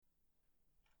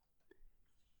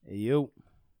Hey, yo.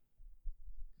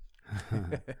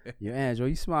 Yo, Angelo,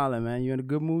 you smiling, man? You in a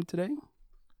good mood today?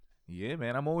 Yeah,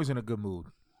 man. I'm always in a good mood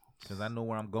because I know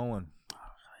where I'm going.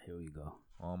 Here we go.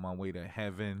 On my way to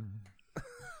heaven.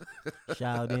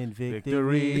 Shouting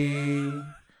victory.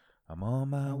 I'm on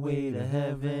my way to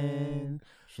heaven.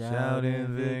 Shouting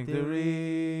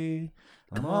victory.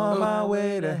 I'm on my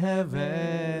way to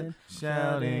heaven.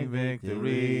 Shouting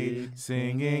victory.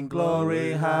 Singing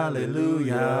glory,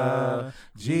 hallelujah.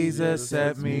 Jesus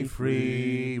set me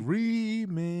free.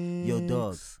 Remix. Yo,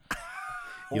 dog.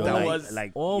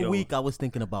 Yo, week I was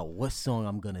thinking about what song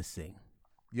I'm gonna sing.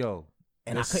 Yo.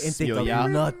 And I couldn't think of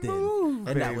nothing.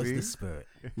 And that was the spirit.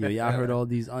 Yo, y'all heard all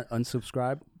these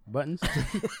unsubscribe buttons?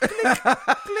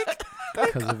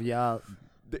 Because of y'all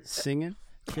singing?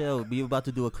 Chill, we about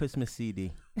to do a Christmas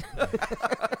CD.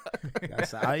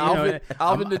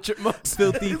 Alvin the Chipmunks.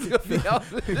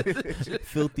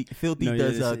 Filthy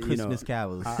does Christmas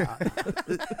carols.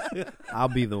 I'll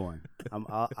be the one.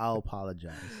 I'll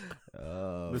apologize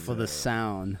for the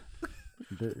sound.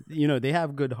 They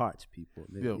have good hearts, people.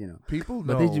 People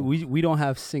but know. we don't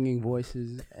have singing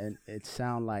voices, and it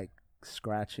sound like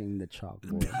scratching the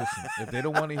chalkboard. Listen, if they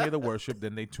don't want to hear the worship,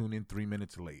 then they tune in 3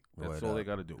 minutes late. That's all they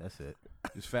got to do. That's it.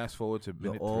 Just fast forward to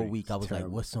minute all 3. week I was like,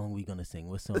 what song we gonna sing?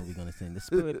 What song we gonna sing? The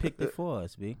spirit picked it for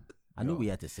us, B. I knew we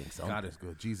had to sing something. God is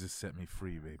good. Jesus set me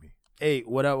free, baby. Hey,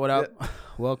 what up? What up?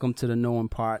 Welcome to the Knowing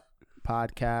Part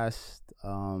podcast.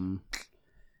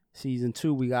 Season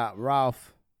 2. We got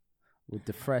Ralph with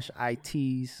the fresh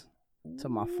ITs to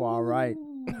my far right.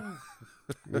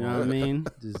 You know what I mean?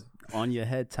 Just on your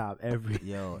head top every week.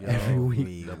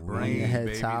 The On brains, your head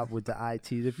baby. top with the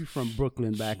ITs. If you're from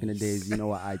Brooklyn back in the days, you know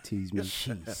what ITs mean.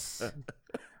 Jeez.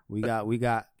 We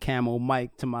got Camo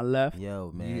Mike to my left,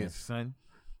 Yo, man. Yes, son.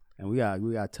 and we got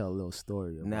to tell a little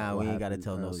story. About Nah, what we ain't gotta happened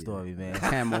tell no earlier. story, man.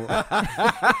 Camo,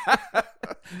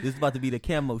 This is about to be the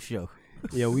camo show.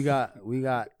 yeah, we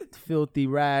got Filthy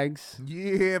Rags,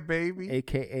 Yeah, baby.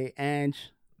 aka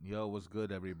Ange, Yo, what's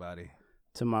good, everybody?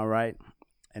 to my right.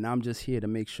 And I'm just here to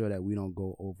make sure that we don't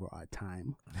go over our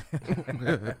time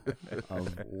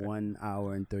of 1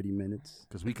 hour and 30 minutes.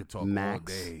 Because we could talk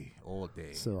Max. all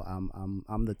day. So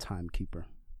I'm the timekeeper.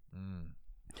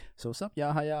 So what's up,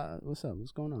 y'all? What's up?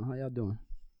 What's going on? How y'all doing?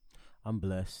 I'm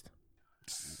blessed.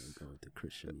 Go with the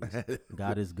Christian.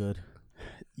 God is good.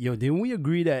 Yo, didn't we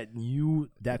agree that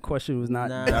that question was not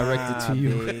Nah, directed to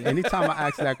you? babe. Anytime I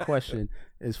ask that question,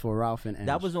 is for Ralph and Ange.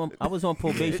 I was on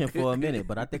probation for a minute,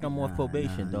 but I think I'm off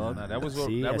probation, dog. Nah, that was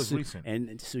See, was recent.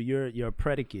 And so you're a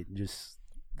predicate, just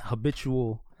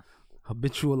habitual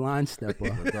line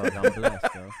stepper. But dog, I'm blessed,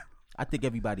 though. I think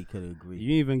everybody could agree.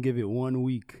 You even give it 1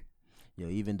 week. Yo,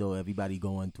 even though everybody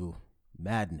going through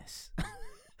madness,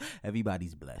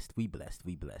 everybody's blessed. We blessed,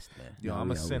 man. Yo,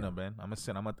 I'm a sinner, man. I'm a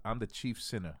sinner. I'm the chief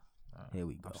sinner. Here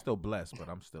we go. I'm still blessed, but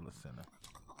I'm still a sinner.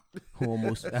 Who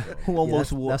almost Yeah,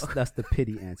 wore? that's the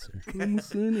pity answer.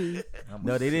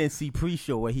 No, they didn't see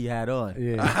pre-show what he had on.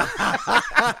 Yeah.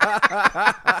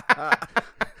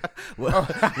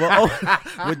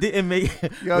 What didn't make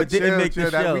the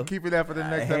show? We keeping that for the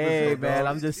next Hey episode. man, dog.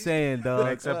 I'm just saying, dog.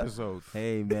 Next episode.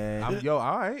 Hey man, All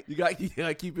right. You got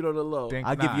to keep it on the low. Think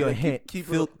I'll give you a hint. keep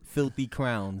it- Filthy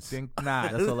crowns. Think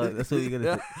not. That's what you're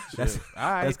gonna. That's All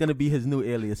right. that's gonna be his new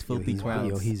alias, Filthy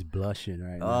Crowns. He's blushing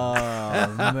right now.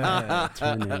 Oh man,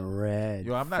 Turning red.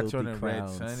 Yo, I'm not Filthy turning red,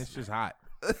 crowns. son. It's just hot.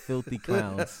 Filthy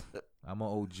Crowns. I'm an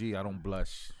OG. I don't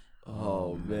blush.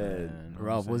 Oh, man.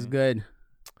 Ralph, what's good?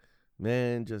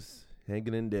 Man, just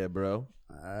hanging in there, bro.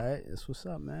 All right, that's what's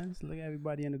up, man. Let's look at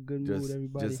everybody in a good mood.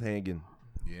 Everybody, Just hanging.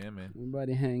 Yeah, man.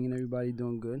 everybody hanging. Everybody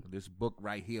doing good. This book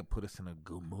right here put us in a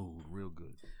good mood, real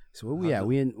good. So where we at?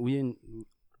 We in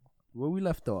where we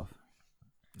left off?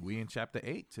 We in chapter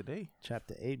 8 today.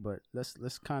 Chapter 8, but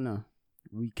let's kind of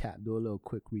recap. Do a little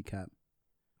quick recap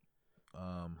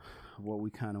of what we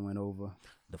kind of went over.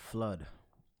 The flood.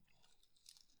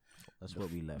 That's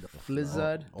what we left. The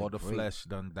Flizzard. All the great- flesh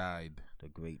done died. The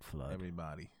great flood.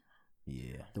 Everybody.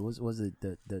 Yeah. Was it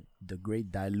the Great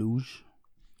Deluge?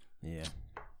 Yeah.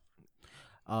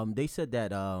 They said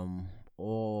that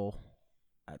all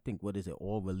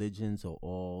religions or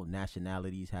all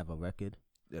nationalities have a record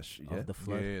Yes, of the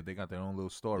flood. Yeah, they got their own little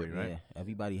story, right? Yeah,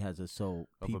 everybody has a soul.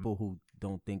 Of a- People who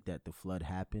don't think that the flood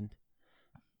happened,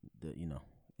 it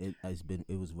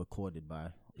was recorded by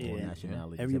all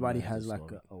nationalities. Everybody Everyone has a like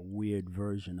story. a weird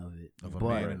version of it. Of a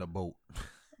but man in a boat.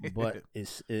 but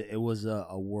it was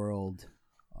a world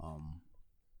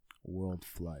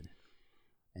flood,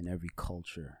 and every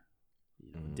culture,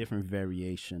 different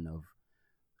variation of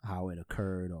how it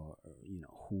occurred or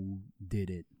who did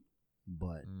it,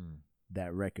 but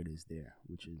that record is there,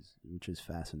 which is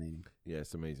fascinating. Yeah,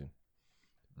 it's amazing.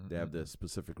 They have the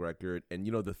specific record, and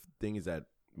the thing is that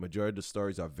majority of the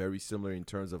stories are very similar in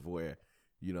terms of where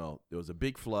there was a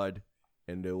big flood,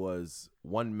 and there was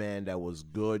one man that was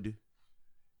good,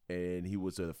 and he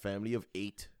was a family of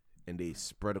 8, and they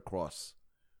spread across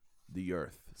the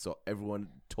earth. So everyone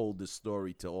told this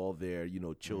story to all their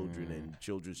children and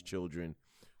children's children.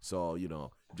 So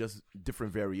just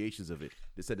different variations of it.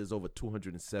 They said there's over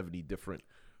 270 different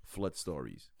flood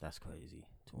stories. That's crazy.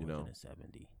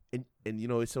 270. And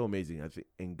it's so amazing. I think,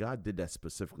 and God did that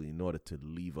specifically in order to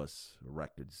leave us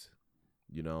records,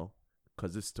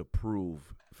 because it's to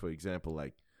prove, for example,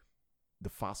 like the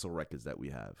fossil records that we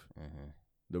have.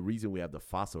 The reason we have the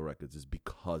fossil records is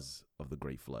because of the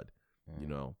Great Flood,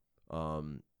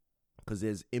 because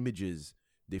there's images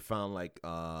they found, like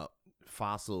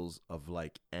fossils of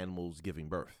like animals giving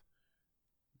birth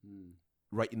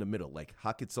right in the middle. Like,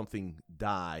 how could something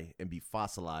die and be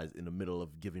fossilized in the middle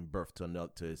of giving birth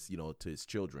to his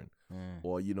children,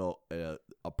 or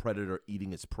a predator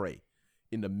eating its prey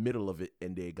in the middle of it,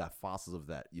 and they got fossils of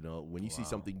that. When you see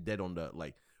something dead on the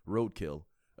roadkill,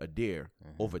 a deer,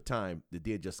 over time the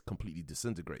deer just completely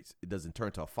disintegrates. It doesn't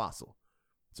turn to a fossil.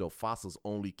 So fossils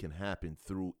only can happen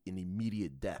through an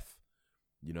immediate death.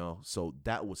 So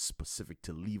that was specific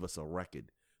to leave us a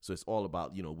record. So it's all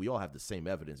about, we all have the same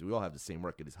evidence. We all have the same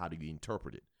record. It's how do you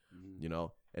interpret it,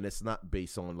 And it's not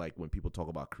based on, like, when people talk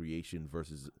about creation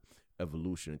versus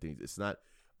evolution and things. It's not,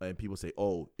 and people say,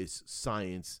 oh, it's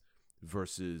science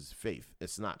versus faith.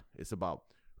 It's not. It's about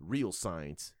real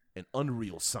science and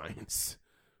unreal science.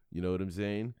 You know what I'm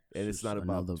saying? And it's not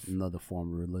about another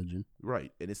form of religion.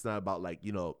 Right. And it's not about, like,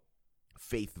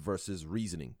 faith versus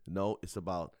reasoning. No, it's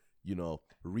about,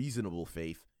 reasonable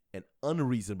faith and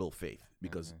unreasonable faith,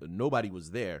 because nobody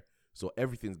was there. So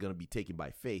everything's going to be taken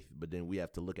by faith. But then we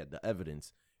have to look at the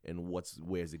evidence and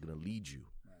where is it going to lead you?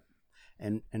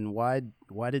 And why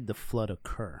did the flood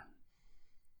occur?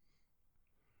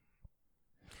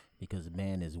 Because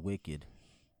man is wicked.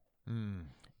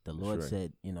 The Lord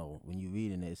said, when you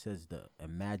read in it, it says the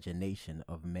imagination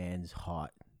of man's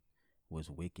heart was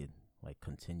wicked, like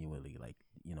continually, like,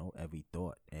 every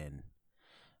thought. And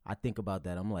I think about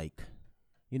that. I'm like,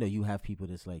 you have people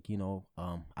that's like,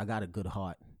 I got a good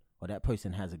heart, or that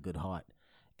person has a good heart.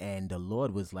 And the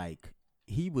Lord was like,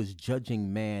 he was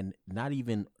judging man,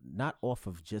 not off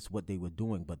of just what they were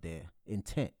doing, but their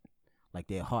intent, like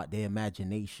their heart, their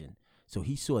imagination. So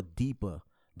he saw deeper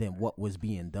than what was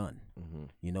being done.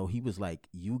 He was like,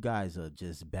 you guys are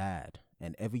just bad.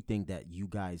 And everything that you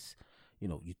guys,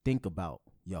 you think about,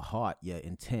 your heart, your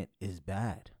intent is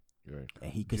bad. Right.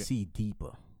 And he could see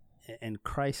deeper. And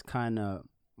Christ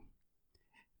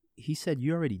he said,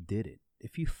 you already did it.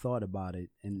 If you thought about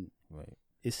it and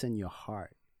it's in your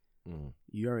heart,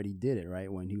 you already did it,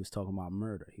 right? When he was talking about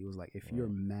murder, he was like, if you're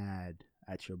mad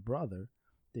at your brother,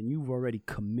 then you've already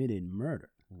committed murder.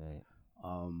 Right.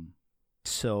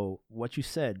 So what you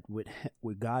said,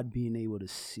 with God being able to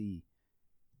see,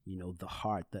 the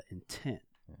heart, the intent,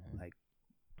 like,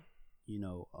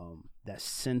 that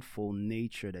sinful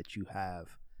nature that you have,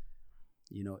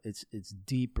 it's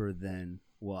deeper than,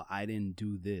 well, I didn't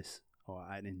do this or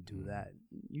I didn't do that.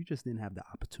 You just didn't have the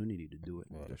opportunity to do it.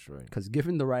 That's right. Because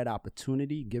given the right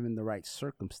opportunity, given the right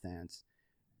circumstance,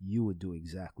 you would do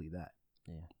exactly that.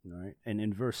 Yeah. All right. And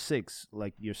in verse 6,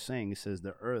 like you're saying, it says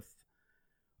the earth,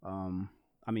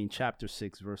 chapter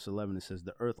 6, verse 11, it says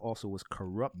the earth also was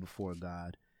corrupt before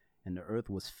God, and the earth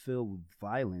was filled with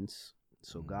violence.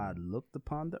 So God looked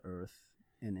upon the earth,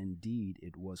 and indeed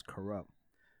it was corrupt,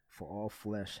 for all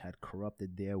flesh had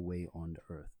corrupted their way on the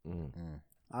earth.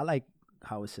 I like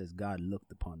how it says God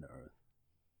looked upon the earth.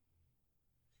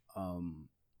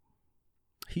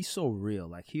 He's so real.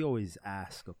 Like, he always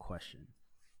asks a question.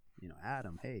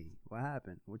 Adam, hey, what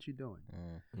happened? What you doing?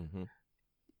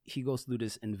 He goes through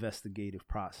this investigative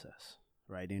process,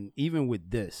 right? And even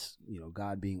with this,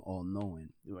 God being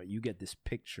all-knowing, right, you get this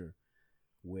picture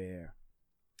where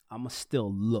I'm going to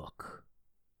still look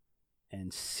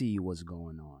and see what's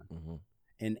going on.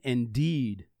 And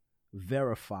indeed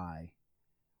verify,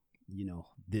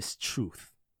 this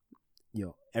truth.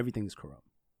 Everything is corrupt.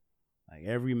 Like,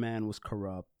 every man was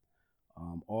corrupt.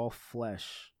 All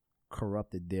flesh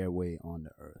corrupted their way on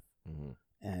the earth.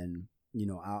 And,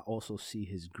 I also see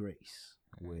his grace,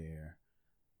 where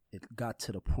it got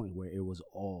to the point where it was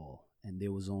all, and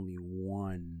there was only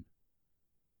one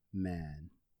man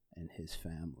and his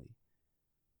family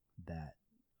that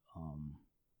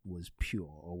was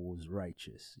pure or was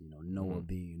righteous. Noah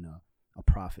being a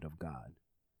prophet of God.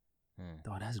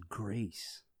 Dog, that's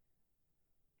grace.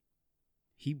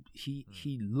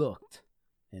 he looked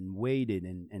and waited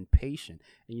and patient.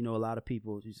 And you know, a lot of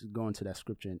people just go into that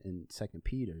scripture in 2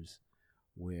 Peter's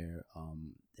where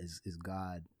is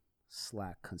God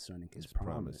slack concerning his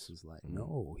promise? Is like,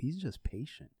 no, he's just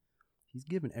patient. He's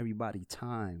giving everybody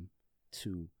time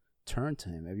to turn to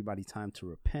him, everybody time to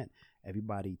repent,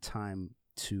 everybody time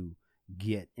to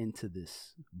get into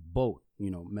this boat, you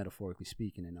know, metaphorically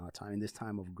speaking, in our time, in this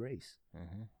time of grace.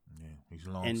 Yeah, he's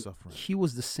long suffering. He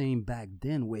was the same back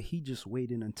then, where he just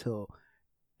waited until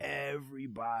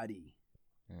everybody,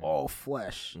 all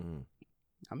flesh.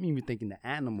 I'm even thinking the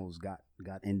animals got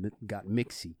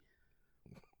mixy.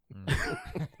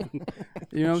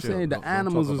 You know what I'm saying? The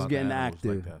animals was getting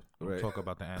active. Like talk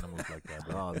about the animals like that,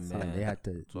 bro. Oh man, they had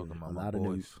to. Talking about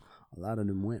a lot of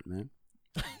them went, man.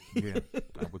 Yeah,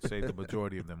 I would say the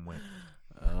majority of them went.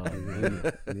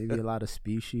 Maybe a lot of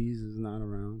species is not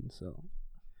around. So,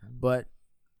 but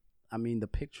I mean, the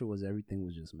picture was everything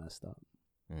was just messed up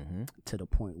to the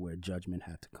point where judgment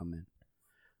had to come in.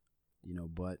 You know,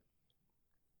 but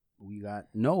we got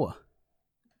Noah.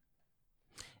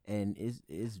 And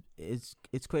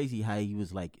it's crazy how he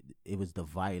was like, it was the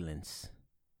violence,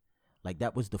 like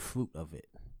that was the fruit of it.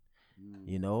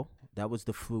 You know, that was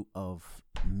the fruit of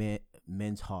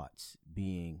men's hearts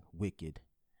being wicked,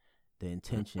 the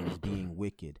intentions being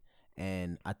wicked.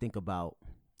 And I think about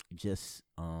just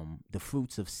the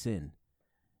fruits of sin,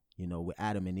 you know, with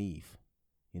Adam and Eve.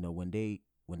 You know, when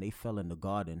they fell in the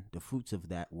garden, the fruits of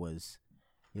that was,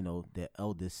 you know, their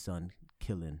eldest son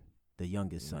killing the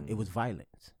youngest son. It was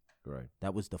violence. Right.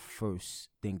 That was the first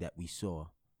thing that we saw,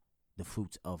 the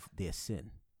fruits of their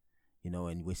sin. You know,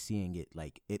 and we're seeing it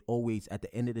like it always, at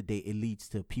the end of the day, it leads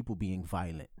to people being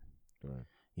violent. Right.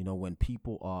 You know, when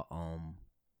people are,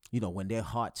 you know, when their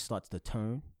heart starts to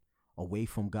turn away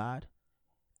from God,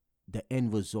 the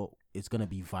end result is going to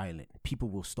be violent. People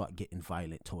will start getting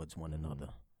violent towards one another,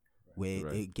 where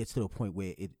it gets to the point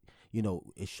where it, you know,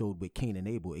 it showed with Cain and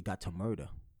Abel, it got to murder.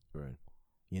 Right.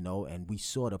 You know, and we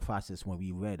saw the process when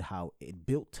we read how it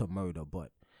built to murder,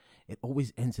 but it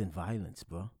always ends in violence,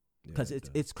 bro. Because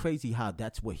it's crazy how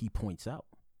that's what he points out.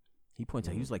 He points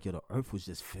out, he was like, yo, the earth was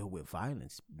just filled with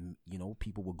violence. You know,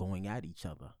 people were going at each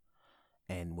other.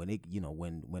 And when it, you know,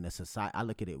 when a society, I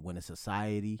look at it, when a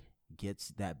society gets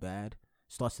that bad,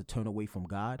 starts to turn away from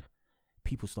God,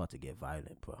 people start to get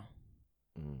violent, bro.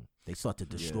 They start to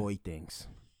destroy things.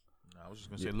 I was just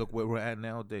going to say, look where we're at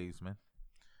nowadays, man.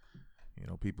 You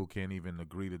know, people can't even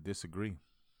agree to disagree,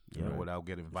 you know, without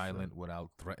getting violent, without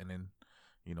threatening,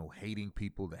 you know, hating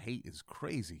people. The hate is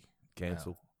crazy.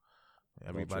 Cancel.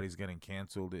 Everybody's getting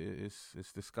canceled.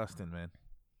 It's disgusting, man.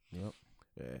 Yep.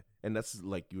 Yeah. And that's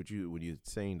like when you're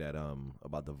saying that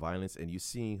about the violence, and you're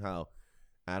seeing how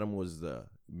Adam was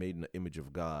made in the image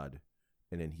of God,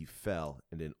 and then he fell,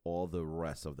 and then all the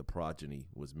rest of the progeny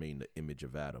was made in the image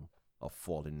of Adam, of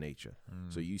fallen nature.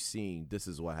 So you seeing this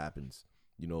is what happens.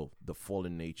 You know, the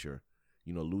fallen nature,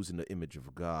 you know, losing the image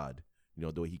of God, you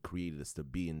know, the way he created us to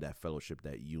be in that fellowship,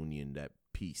 that union, that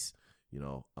peace, you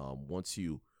know, once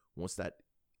that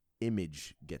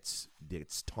image gets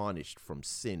tarnished from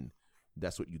sin,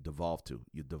 that's what you devolve to.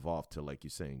 You devolve to, like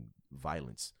you're saying,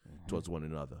 violence towards one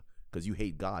another, because you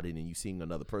hate God, and then you seeing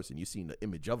another person, you seeing the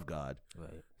image of God,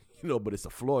 right? You know, but it's a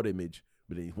flawed image,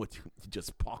 but then it just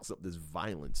sparks up this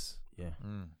violence. Yeah.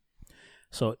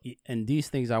 So, and these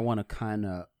things I want to kind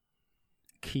of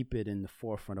keep it in the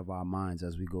forefront of our minds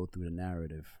as we go through the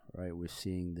narrative, right? We're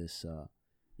seeing this,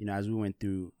 you know, as we went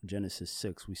through Genesis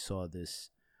 6, we saw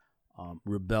this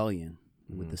rebellion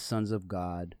with the sons of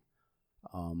God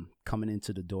coming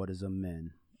into the daughters of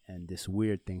men, and this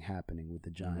weird thing happening with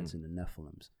the giants and the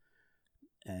Nephilims.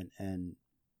 And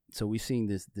so we're seeing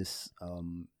this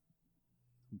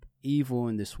evil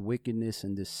and this wickedness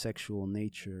and this sexual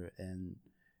nature, and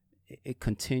it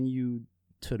continued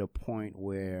to the point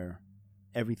where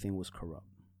everything was corrupt,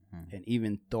 and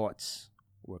even thoughts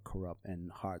were corrupt and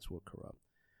hearts were corrupt.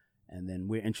 And then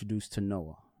we're introduced to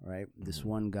Noah, right? This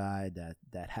one guy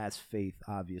that has faith,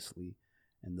 obviously,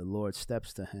 and the Lord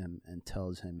steps to him and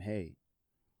tells him, hey,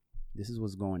 this is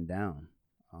what's going down.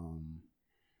 I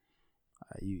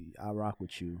rock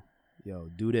with you. Yo,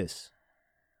 do this.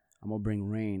 I'm going to bring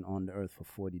rain on the earth for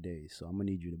 40 days, so I'm going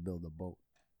to need you to build a boat,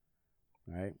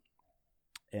 right?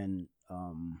 And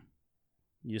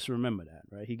you just remember that,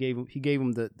 right? He gave him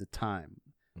the time.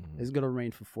 It's going to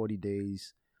rain for 40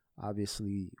 days.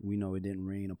 Obviously, we know it didn't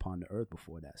rain upon the earth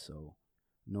before that, so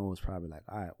Noah's probably like,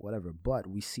 all right, whatever. But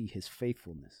we see his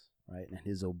faithfulness, right, and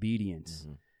his obedience,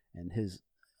 and his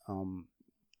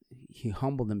he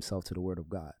humbled himself to the word of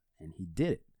God, and he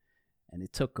did it. And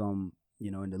it took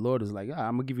you know, and the Lord was like,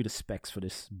 I'm gonna give you the specs for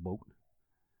this boat,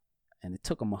 And it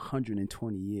took him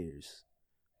 120 years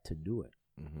to do it.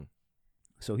 Mm-hmm.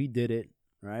 So he did it,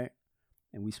 right?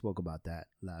 And we spoke about that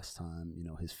last time. You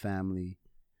know, his family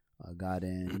got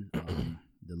in.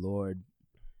 The Lord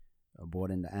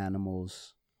brought in the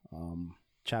animals.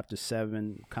 Chapter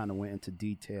 7 kind of went into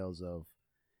details of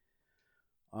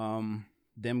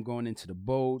them going into the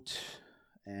boat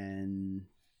and,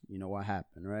 you know, what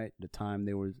happened, right? The time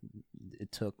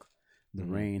it took, the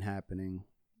rain happening.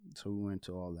 So we went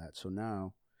to all that. So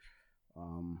now,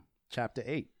 chapter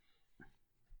 8,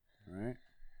 right?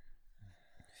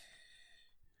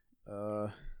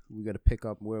 We got to pick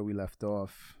up where we left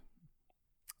off.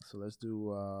 So let's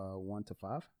do 1 to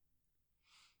 5.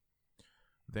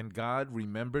 Then God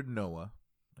remembered Noah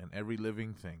and every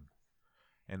living thing,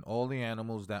 and all the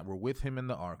animals that were with him in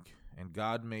the ark. And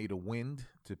God made a wind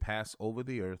to pass over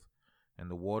the earth, and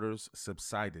the waters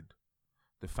subsided.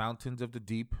 The fountains of the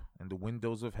deep and the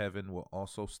windows of heaven were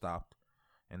also stopped,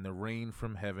 and the rain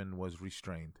from heaven was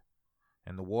restrained.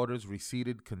 And the waters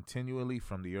receded continually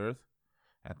from the earth.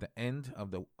 At the end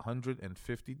of the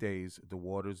 150 days, the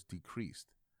waters decreased.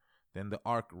 Then the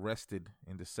ark rested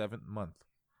in the 7th month,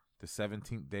 the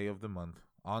 17th day of the month,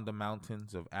 on the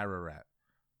mountains of Ararat.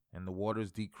 And the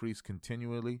waters decreased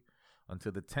continually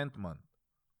until the 10th month.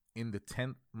 In the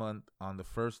 10th month, on the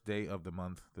 1st day of the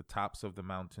month, the tops of the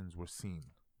mountains were seen.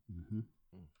 Mm-hmm.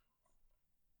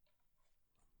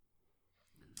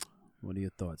 What are your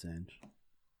thoughts, Ange?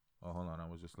 Oh, hold on. I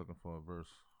was just looking for a verse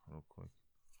real quick.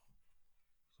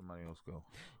 Somebody else go.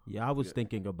 Yeah, I was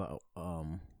thinking about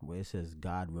where it says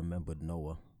God remembered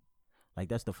Noah. Like,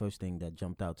 that's the first thing that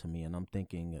jumped out to me, and I'm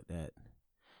thinking that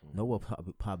Noah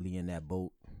probably in that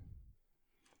boat.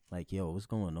 Like, yo, what's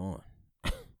going on?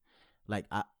 Like,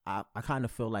 I kind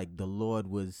of feel like the Lord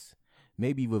was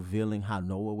maybe revealing how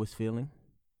Noah was feeling.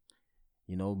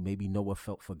 You know, maybe Noah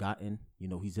felt forgotten. You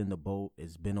know, he's in the boat.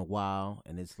 It's been a while,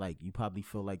 and it's like you probably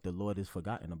feel like the Lord is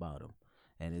forgotten about him.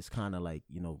 And it's kind of like,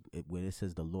 you know, when it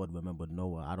says the Lord remembered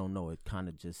Noah, I don't know. It kind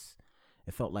of just,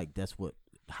 it felt like that's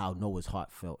how Noah's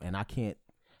heart felt. And I can't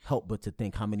help but to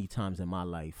think how many times in my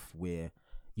life where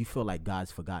you feel like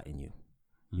God's forgotten you.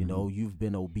 You know, you've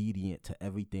been obedient to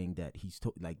everything that he's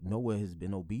told. Like, Noah has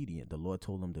been obedient. The Lord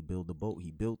told him to build the boat. He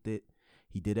built it.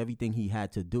 He did everything he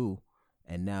had to do.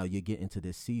 And now you're getting to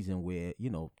this season where, you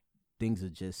know, things are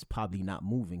just probably not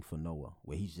moving for Noah,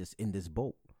 where he's just in this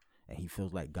boat and he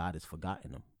feels like God has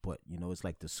forgotten him. But, you know, it's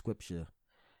like the scripture,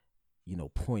 you know,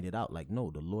 pointed out, like,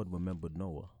 no, the Lord remembered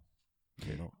Noah,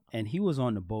 you know. And he was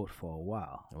on the boat for a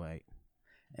while. Right.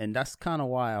 And that's kind of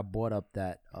why I brought up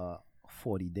that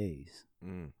 40 days.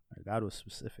 Like, God was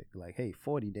specific, like, hey,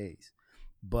 40 days.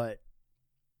 But,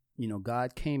 you know,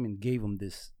 God came and gave him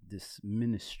this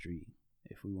ministry.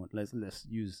 If we want,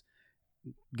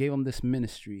 gave him this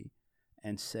ministry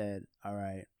and said, all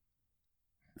right,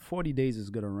 40 days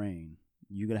is going to rain.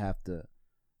 You're going to have to,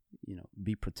 you know,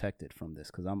 be protected from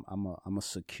this because I'm a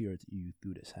secure you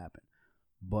through this happen.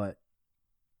 But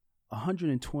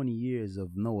 120 years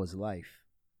of Noah's life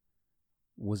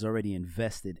was already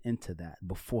invested into that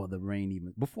before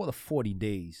the 40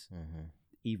 days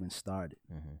even started.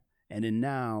 And then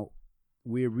now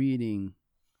we're reading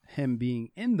him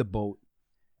being in the boat.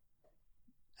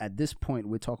 At this point,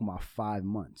 we're talking about 5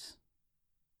 months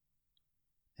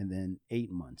and then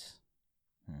 8 months.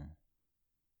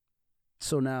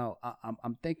 So now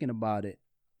I'm thinking about it,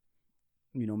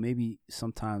 you know, maybe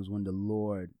sometimes when the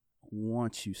Lord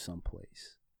wants you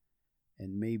someplace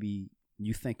and maybe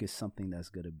you think it's something that's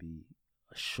going to be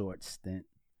a short stint.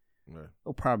 Right.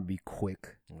 It'll probably be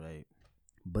quick. Right.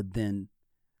 But then,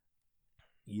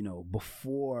 you know,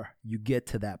 before you get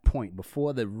to that point,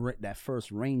 before that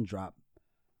first raindrop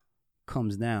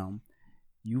comes down,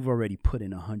 you've already put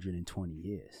in 120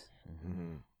 years.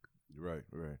 Right.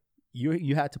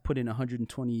 You had to put in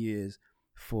 120 years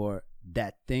for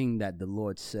that thing that the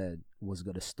Lord said was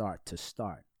going to start.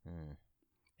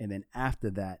 And then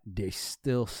after that, there's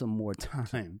still some more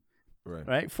time.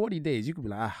 Right? 40 days. You could be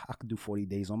like, I could do 40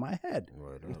 days on my head.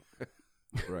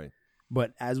 Right.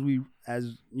 But as we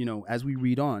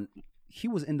read on, he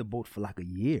was in the boat for like a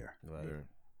year. Right.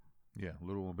 Yeah, a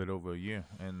little bit over a year.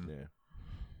 And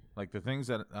like the things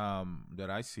that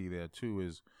I see there too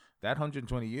is that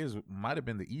 120 years might have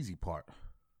been the easy part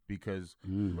because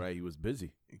right, he was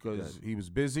busy. He was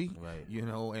busy, right? You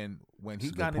know, and when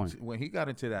he got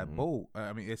into that boat,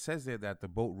 I mean, it says there that the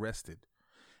boat rested.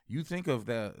 You think of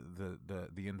the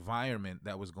environment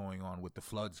that was going on with the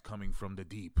floods coming from the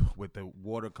deep, with the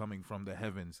water coming from the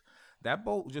heavens. That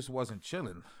boat just wasn't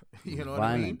chilling. You know what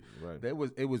I mean? Right.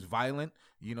 It was violent.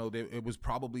 You know, it was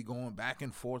probably going back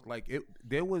and forth. Like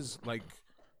there was like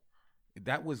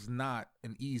that was not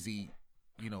an easy,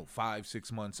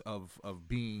 5-6 months of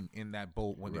being in that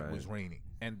boat when it was raining.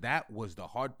 And that was the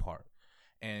hard part.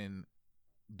 And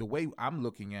the way I'm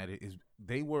looking at it is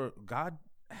God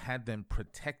had them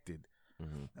protected.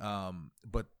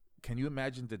 But can you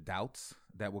imagine the doubts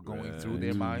that were going through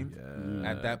their mind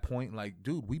at that point? Like,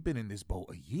 dude, we've been in this boat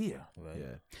a year.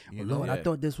 Lord, I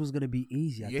thought this was going to be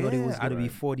easy. I thought it was going to be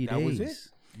 40 that days.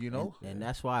 Was it, And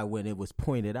that's why when it was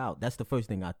pointed out, that's the first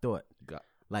thing I thought.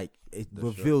 Like, it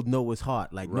revealed Noah's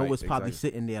heart. Like, Noah's probably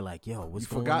sitting there like, yo, what's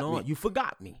going on? You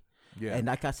forgot me. Yeah. And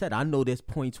like I said, I know there's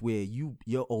points where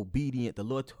you're obedient. The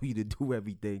Lord told you to do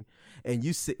everything. And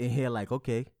you sitting here like,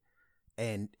 okay.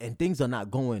 And things are not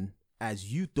going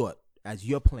as you thought, as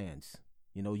your plans.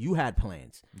 You had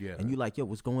plans. Yeah. And you like, yo,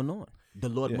 what's going on? The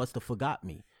Lord must have forgot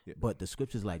me. Yeah. But the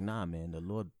scripture's like, nah, man, the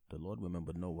Lord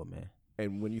remembered Noah, man.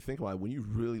 And when you think about it, when you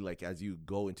really like, as you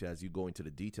go into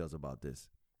the details about this,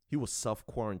 he was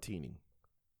self-quarantining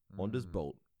on this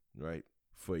boat, right,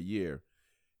 for a year.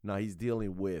 Now he's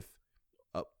dealing with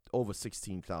over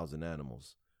 16,000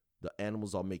 animals. The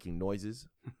animals are making noises.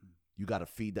 You got to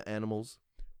feed the animals.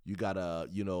 You got to,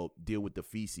 deal with the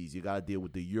feces. You got to deal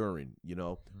with the urine,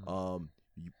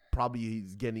 probably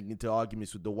he's getting into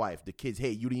arguments with the wife, the kids.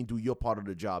 Hey, you didn't do your part of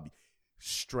the job.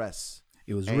 Stress.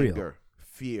 It was anger, real.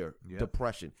 Fear,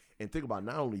 depression. And think about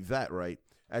not only that, right?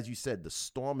 As you said, the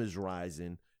storm is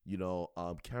rising,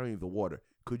 carrying the water.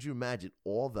 Could you imagine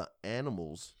all the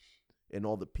animals and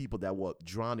all the people that were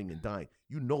drowning and dying?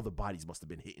 The bodies must have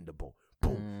been hitting the boat.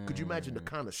 Boom. Could you imagine the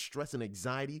kind of stress and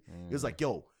anxiety? It was like,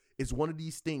 yo, it's one of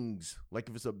these things, like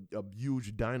if it's a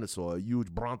huge dinosaur, a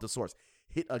huge brontosaurus,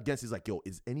 hit against, it's like, yo,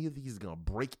 is any of these going to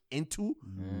break into?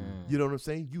 You know what I'm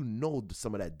saying?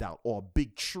 Some of that doubt. Or a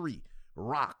big tree,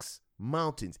 rocks,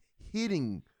 mountains,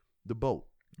 hitting the boat.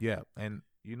 Yeah, and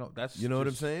that's what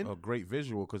I'm saying? A great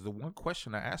visual, because the one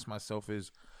question I ask myself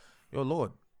is, yo,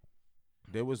 Lord,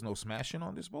 there was no smashing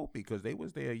on this boat because they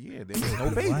was there a year. There was no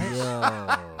babies.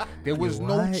 There was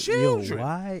no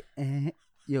children.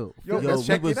 Let's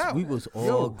check it out. We was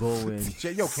all going.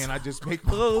 Yo, can I just make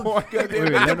my point?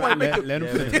 Let him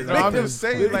finish. No, I'm just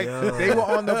saying, like, they were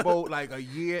on the boat like a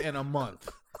year and a month,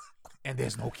 and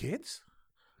there's no kids.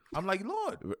 I'm like,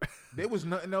 Lord, there was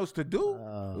nothing else to do.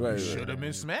 Should have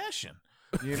been smashing,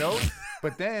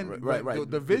 But then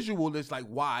the visual is like,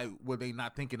 why were they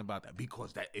not thinking about that?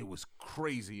 Because it was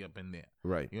crazy up in there.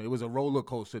 Right. It was a roller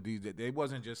coaster. They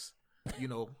wasn't just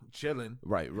chilling.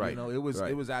 Right. It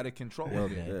was out of control.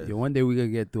 Yo, one day we're gonna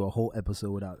get through a whole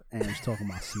episode without Ange talking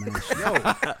about smashing. Yo,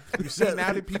 you see,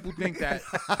 now that people think that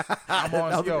I'm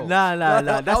on.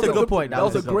 Nah. That's a good point. That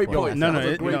was a great point. No,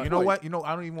 you know what? I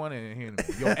don't even want to hear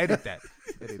it. Yo, edit that.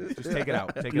 Just take it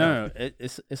out. No,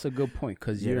 it's a good point,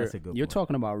 because you're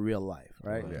talking about real life,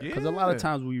 right? Because a lot of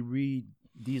times we read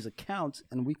these accounts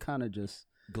and we kind of just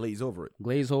glaze over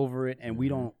it, and we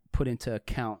don't put into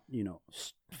account,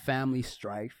 family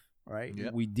strife, right?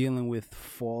 Yep. We dealing with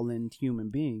fallen human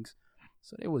beings,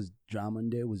 so there was drama and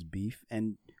there was beef,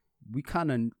 and we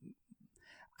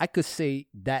I could say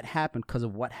that happened because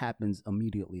of what happens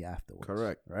immediately afterwards.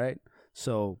 Correct. Right?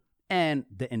 So, and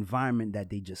the environment that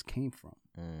they just came from,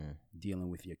 dealing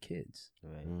with your kids,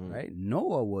 right?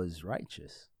 Noah was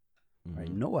righteous, right?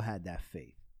 Noah had that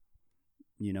faith,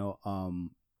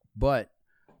 but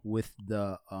with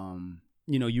the,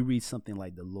 you read something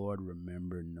like the Lord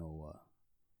remembered Noah.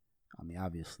 I mean,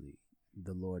 obviously,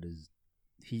 the Lord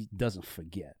he doesn't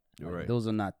forget. Right? Those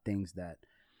are not things that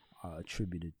are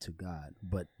attributed to God,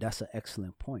 but that's an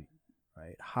excellent point,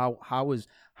 right? How was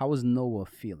Noah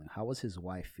feeling? How was his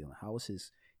wife feeling? How was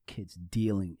his kids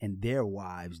dealing, and their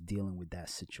wives dealing with that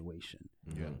situation?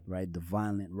 Right? The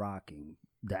violent rocking,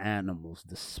 the animals,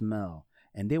 the smell,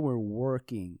 and they were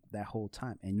working that whole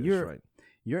time. And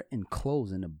you're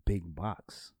enclosed in a big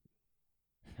box,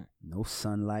 no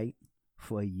sunlight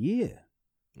for a year,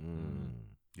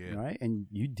 right? And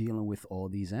you dealing with all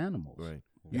these animals, right?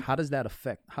 How does that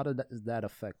affect?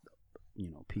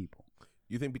 People?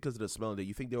 You think because of the smell,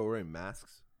 you think they were wearing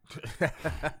masks?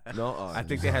 No, I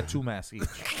think they had 2 masks each.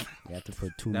 They had to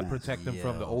put 2 that masks. protect them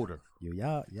from the odor.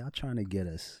 Yo, y'all trying to get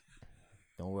us.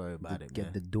 Don't worry about it, Get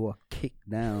man. the door kicked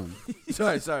down.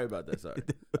 Sorry about that. Sorry.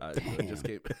 I just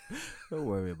came. Don't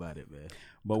worry about it, man.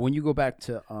 But when you go back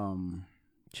to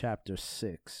chapter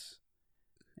 6,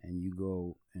 and you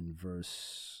go in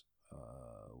verse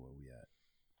where we at?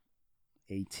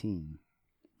 18.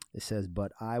 It says,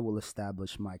 "But I will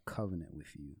establish my covenant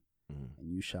with you, and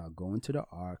you shall go into the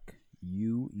ark,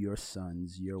 you, your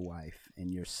sons, your wife,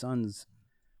 and your sons'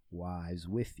 wives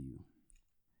with you.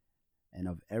 And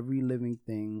of every living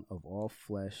thing of all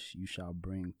flesh you shall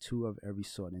bring 2 of every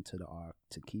sort into the ark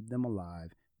to keep them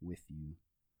alive with you.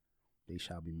 They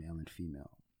shall be male and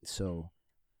female. So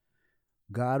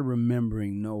God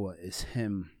remembering Noah is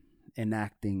him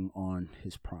enacting on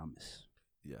his promise.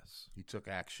 Yes. He took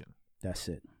action. That's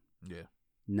it. Yeah.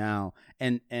 Now,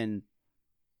 and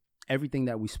everything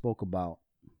that we spoke about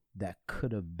that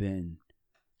could have been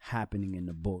happening in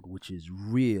the boat, which is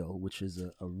real, which is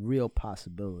a real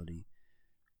possibility.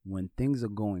 When things are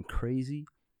going crazy,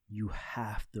 you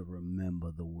have to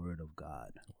remember the word of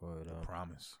God. The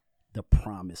promise. The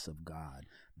promise of God.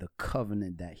 The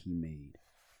covenant that he made.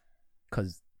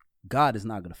 Because God is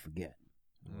not going to forget.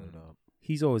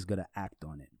 He's always going to act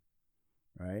on it.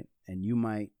 Right? And you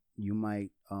might,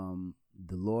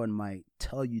 the Lord might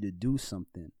tell you to do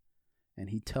something, and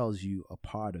he tells you a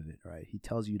part of it, right? He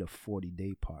tells you the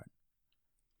 40-day part.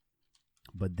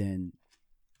 But then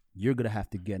you're going to have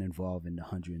to get involved in the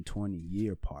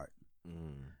 120-year part.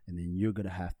 And then you're going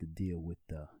to have to deal with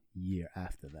the year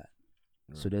after that.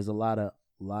 So there's a lot of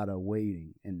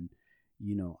waiting. And,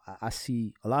 you know, I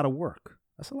see a lot of work.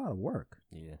 That's a lot of work.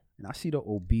 Yeah. And I see the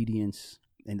obedience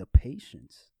and the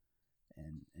patience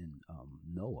and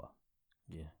Noah.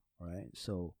 Yeah. Right?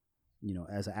 So, you know,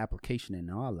 as an application in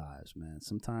our lives, man,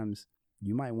 sometimes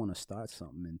you might want to start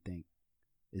something and think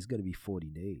it's going to be 40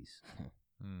 days.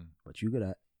 But you got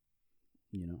to,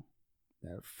 you know,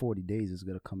 that 40 days is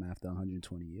going to come after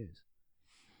 120 years.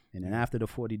 And then after the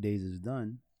 40 days is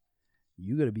done,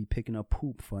 you got to be picking up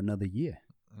poop for another year.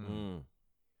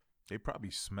 They probably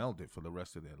smelled it for the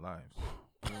rest of their lives.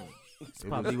 It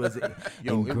probably was it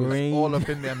was all up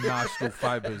in them nostril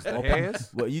fibers. The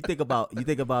hairs. Well, you think about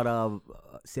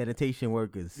sanitation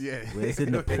workers. Yeah, where it's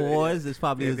in the pores. It's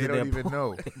probably was they in don't their even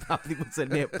know. It probably was in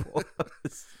their pores.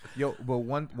 Yo, but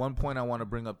one point I want to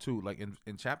bring up too, like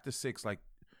in chapter 6, like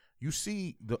you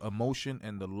see the emotion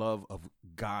and the love of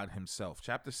God himself.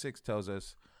 Chapter 6 tells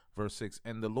us, verse 6,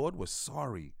 and the Lord was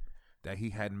sorry that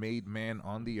he had made man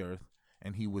on the earth,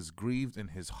 and he was grieved in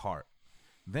his heart.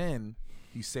 Then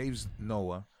he saves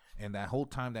Noah, and that whole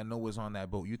time that Noah's on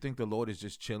that boat, you think the Lord is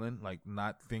just chilling, like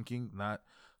not thinking, not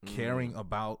caring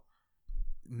about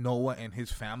Noah and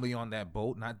his family on that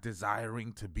boat, not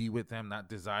desiring to be with them, not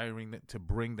desiring to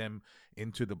bring them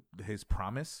into his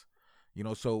promise? You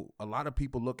know, so a lot of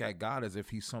people look at God as if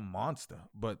he's some monster,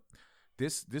 but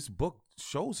this book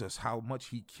shows us how much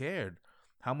he cared,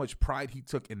 how much pride he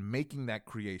took in making that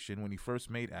creation when he first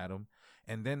made Adam.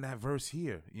 And then that verse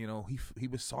here, you know, he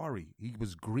was sorry. He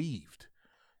was grieved,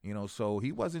 you know, so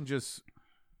he wasn't just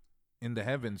in the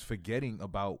heavens forgetting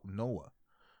about Noah,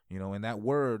 you know, and that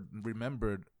word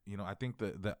remembered, you know, I think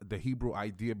the Hebrew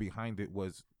idea behind it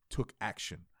was took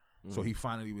action. So he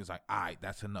finally was like, all right,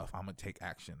 that's enough. I'm going to take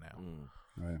action now.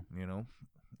 Right. You know,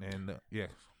 and yeah.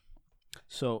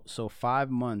 So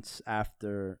 5 months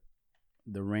after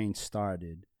the rain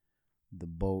started, the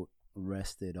boat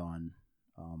rested on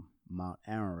Mount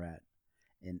Ararat,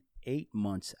 and 8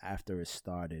 months after it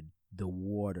started, the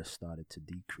water started to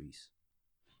decrease.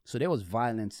 So there was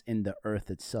violence in the earth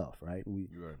itself, right? We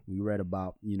read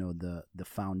about, you know, the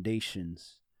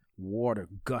foundations, water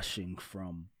gushing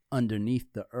from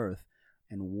underneath the earth,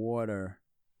 and water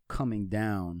coming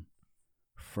down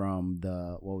from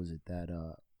the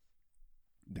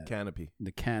canopy.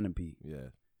 The canopy. Yeah.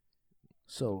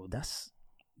 So that's,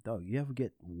 dog, you ever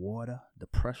get water, the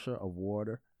pressure of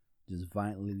water just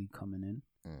violently coming in?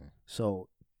 So,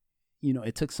 you know,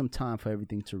 it took some time for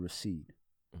everything to recede,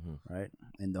 right?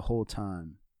 And the whole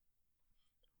time,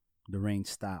 the rain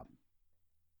stopped.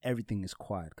 Everything is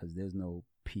quiet because there's no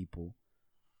people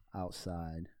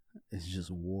outside. It's just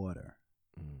water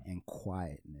and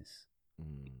quietness.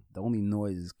 The only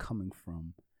noise is coming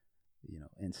from, you know,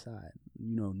 inside.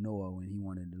 You know, Noah, when he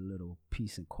wanted a little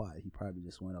peace and quiet, he probably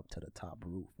just went up to the top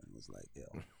roof and was like,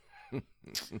 yo.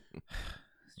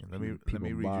 Let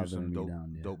me read you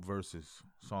some dope verses.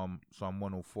 Psalm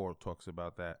 104 talks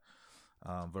about that.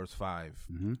 Verse 5.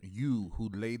 You who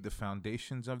laid the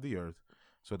foundations of the earth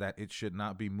so that it should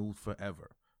not be moved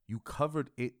forever. You covered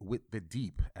it with the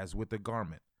deep as with a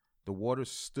garment. The waters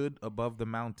stood above the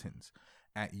mountains.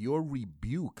 At your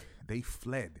rebuke, they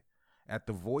fled. At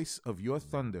the voice of your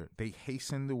thunder, they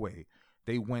hastened away.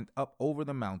 They went up over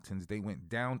the mountains. They went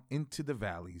down into the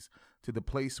valleys to the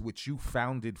place which you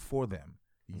founded for them.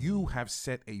 You have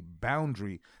set a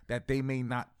boundary that they may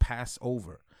not pass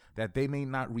over, that they may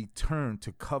not return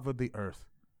to cover the earth.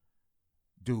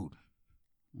 Dude.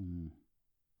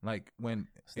 Like when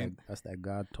that's that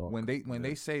God talk. When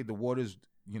they say the waters,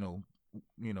 you know,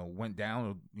 went down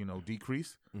or, you know,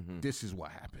 decreased, this is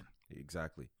what happened.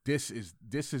 Exactly. This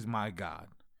is my God.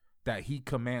 that he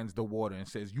commands the water and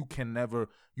says, you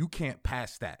can't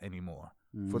pass that anymore.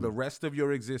 For the rest of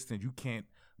your existence, you can't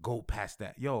go past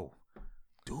that. Yo,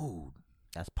 dude.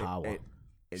 That's power.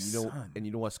 And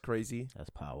you know what's crazy? That's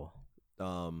power.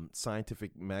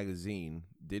 Scientific Magazine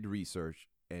did research,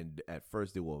 and at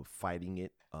first they were fighting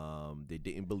it. They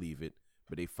didn't believe it,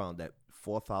 but they found that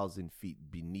 4,000 feet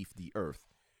beneath the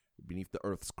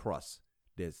Earth's crust,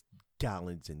 there's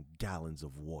gallons and gallons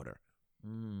of water.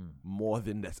 More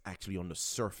than that's actually on the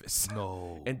surface.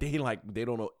 No. And they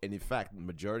don't know. And in fact,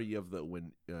 majority of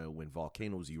when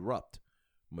volcanoes erupt,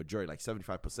 majority, like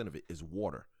 75% of it is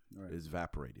water. Right. Is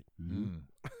evaporated.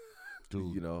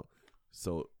 Dude. You know,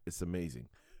 so it's amazing.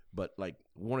 But like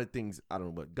one of the things, I don't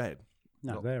know, but go ahead.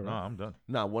 Go ahead. No, I'm done.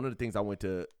 Now, one of the things I went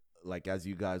to, like, as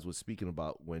you guys were speaking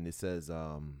about, when it says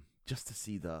just to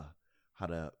see the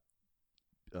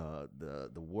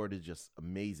word is just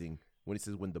amazing. When it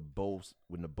says when the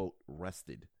boat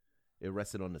rested, it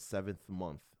rested on the 7th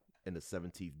month and the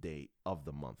 17th day of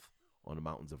the month on the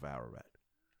mountains of Ararat.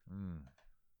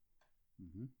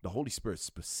 The Holy Spirit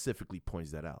specifically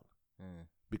points that out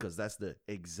because that's the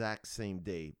exact same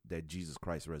day that Jesus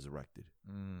Christ resurrected.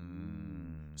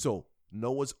 So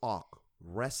Noah's Ark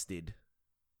rested,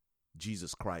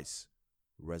 Jesus Christ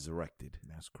resurrected.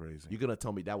 That's crazy. You're going to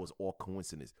tell me that was all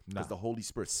coincidence? Because the Holy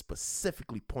Spirit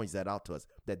specifically points that out to us,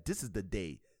 that this is the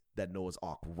day that Noah's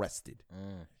Ark rested.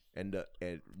 And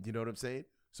you know what I'm saying?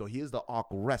 So here's the Ark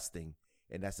resting,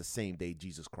 and that's the same day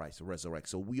Jesus Christ resurrects.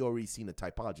 So we already seen the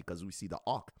typology because we see the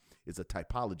Ark is a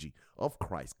typology of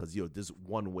Christ because, this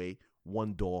one way,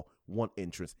 one door, one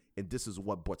entrance, and this is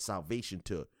what brought salvation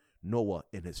to Noah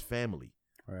and his family.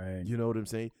 Right. You know what I'm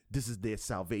saying? This is their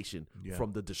salvation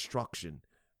from the destruction,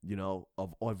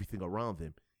 of everything around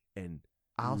them. And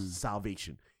our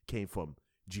salvation came from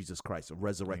Jesus Christ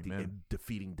resurrecting and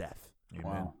defeating death. Amen.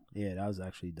 Wow. Yeah, that was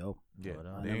actually dope. Yeah,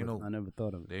 I never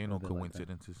thought of it. There ain't no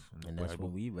coincidences. Like and that's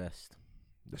when we rest.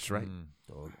 That's right.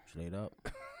 So, straight up.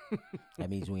 That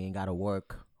means we ain't got to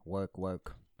work.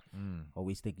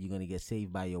 Always think you're going to get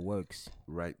saved by your works.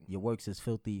 Right. Your works is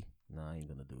filthy. No, I ain't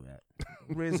going to do that.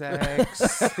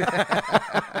 Rizax.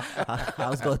 I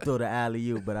was going to throw the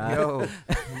alley-oop, but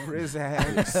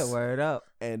Rizax. Word up.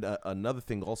 And another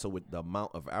thing also with the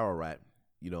Mount of Ararat,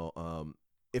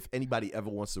 if anybody ever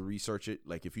wants to research it,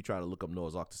 like if you try to look up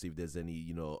Noah's Ark to see if there's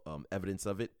any, evidence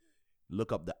of it,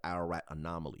 look up the Ararat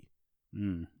anomaly.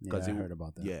 Yeah, I heard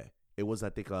about that. Yeah. It was, I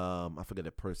think, I forget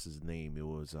the person's name. It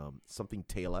was something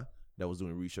Taylor that was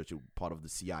doing research, part of the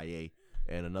CIA,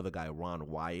 and another guy, Ron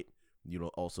Wyatt,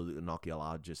 also an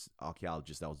archaeologist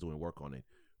that was doing work on it.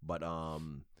 But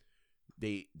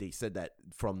they said that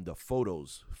from the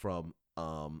photos from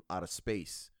outer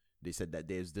space, they said that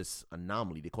there's this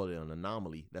anomaly. They call it an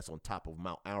anomaly that's on top of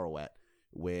Mount Ararat,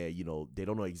 where they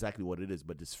don't know exactly what it is,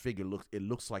 but this figure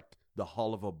looks like the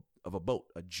hull of a boat,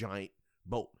 a giant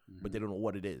boat, but they don't know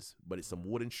what it is. But it's some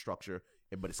wooden structure,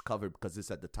 but it's covered because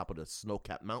it's at the top of the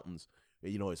snow-capped mountains.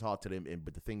 It's hard to them.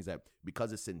 But the thing is that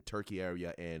because it's in Turkey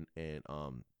area and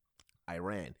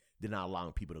Iran, they're not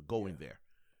allowing people to go in there.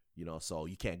 So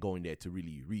you can't go in there to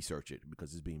really research it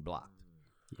because it's being blocked.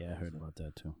 Yeah, I heard about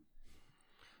that too.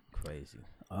 Crazy.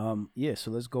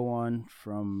 So let's go on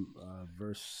from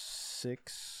verse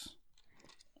 6.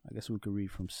 I guess we could read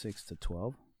from 6 to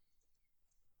 12.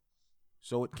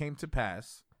 So it came to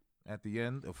pass at the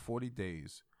end of 40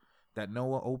 days that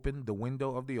Noah opened the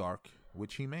window of the ark,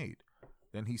 which he made.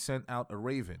 Then he sent out a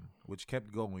raven, which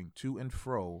kept going to and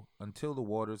fro until the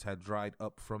waters had dried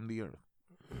up from the earth.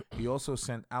 He also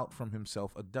sent out from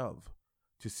himself a dove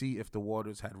to see if the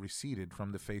waters had receded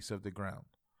from the face of the ground.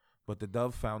 But the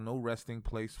dove found no resting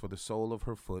place for the sole of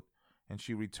her foot, and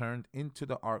she returned into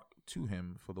the ark to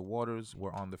him, for the waters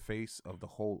were on the face of the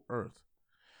whole earth.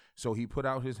 So he put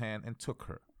out his hand and took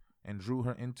her, and drew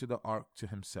her into the ark to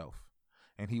himself.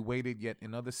 And he waited yet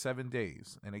another 7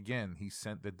 days, and again he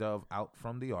sent the dove out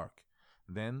from the ark.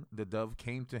 Then the dove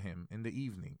came to him in the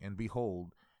evening, and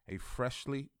behold, a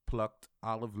freshly plucked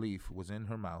olive leaf was in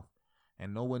her mouth,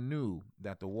 and no one knew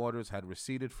that the waters had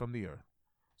receded from the earth.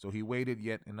 So he waited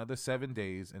yet another 7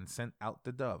 days, and sent out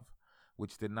the dove,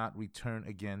 which did not return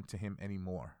again to him any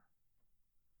more.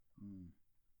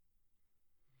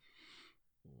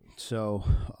 So,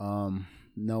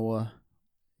 Noah,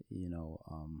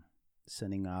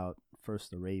 sending out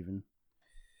first the raven.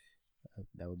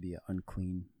 That would be an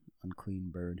unclean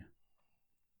bird.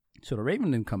 So the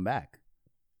raven didn't come back.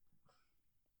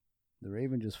 The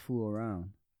raven just flew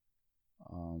around.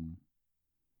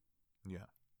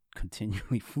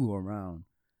 Continually flew around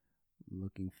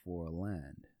looking for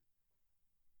land.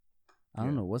 I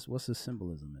don't know what's the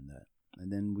symbolism in that.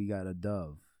 And then we got a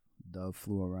dove Dove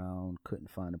flew around, couldn't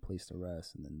find a place to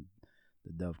rest, and then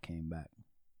the dove came back.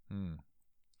 I'm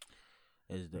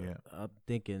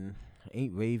thinking,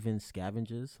 ain't ravens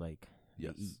scavengers? Like,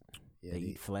 yes. They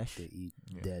eat flesh. They eat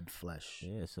dead flesh.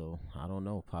 Yeah, so I don't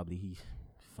know. Probably he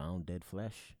found dead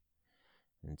flesh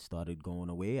and started going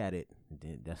away at it. And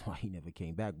then that's why he never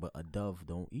came back. But a dove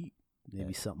don't eat.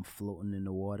 Maybe something floating in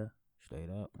the water. Straight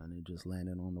up. And it just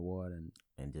landed on the water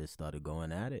and just started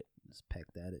going at it. Just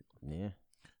pecked at it. Yeah.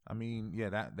 I mean,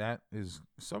 that is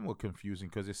somewhat confusing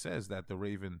because it says that the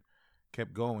raven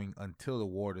kept going until the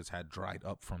waters had dried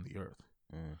up from the earth.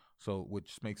 So,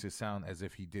 which makes it sound as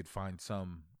if he did find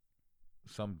some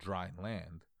dry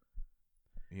land,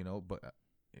 but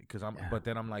but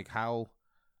then I'm like, how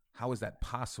is that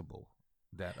possible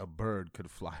that a bird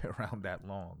could fly around that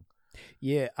long?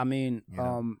 Yeah, I mean,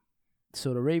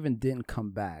 so the raven didn't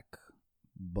come back,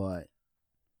 but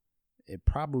it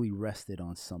probably rested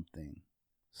on something,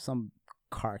 some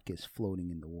carcass floating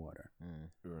in the water,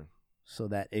 so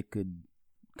that it could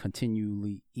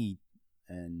continually eat,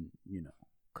 and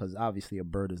because obviously a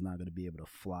bird is not going to be able to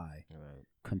fly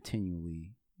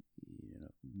continually.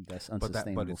 That's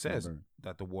unsustainable. But it says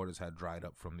that the waters had dried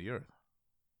up from the earth,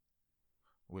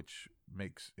 which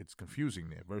makes it's confusing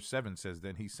there. Verse 7 says,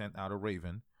 "Then he sent out a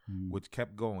raven, which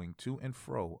kept going to and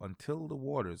fro until the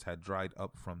waters had dried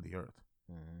up from the earth.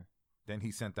 Then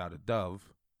he sent out a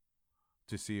dove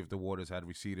to see if the waters had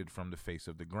receded from the face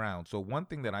of the ground." So one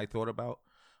thing that I thought about,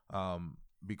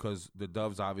 because the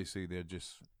doves obviously they're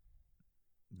just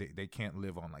they can't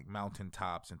live on like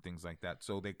mountaintops and things like that.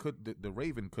 So they could the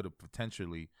raven could have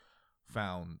potentially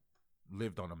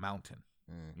lived on a mountain.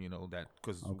 That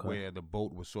because where the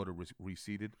boat was sort of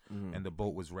receded and the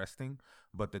boat was resting.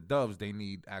 But the doves, they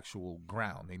need actual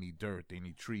ground. They need dirt. They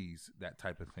need trees, that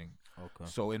type of thing. Okay.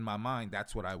 So in my mind,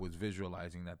 that's what I was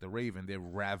visualizing, that the raven, they're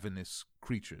ravenous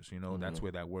creatures. That's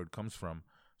where that word comes from.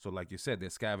 So like you said, they're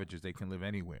scavengers. They can live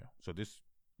anywhere. So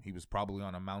he was probably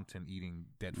on a mountain eating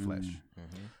dead flesh.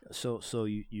 So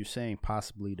you're saying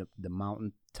possibly the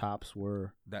mountain tops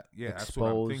were exposed, that's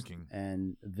what I'm thinking,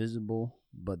 and visible,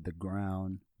 but the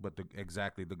ground. But the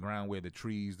ground where the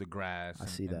trees, the grass,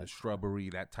 and the shrubbery,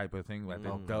 that type of thing, like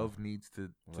the dove needs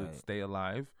to stay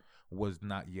alive, was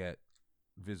not yet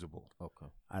visible. Okay.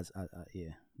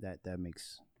 That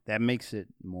makes it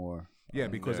more. Yeah,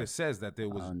 because it says that they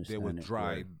were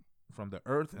dried from the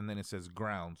earth, and then it says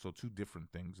ground, so two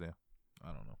different things there.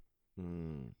 I don't know.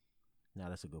 No,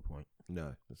 that's a good point.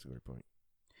 No, that's a great point.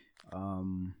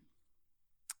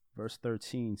 Verse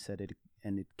 13 said it,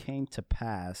 and it came to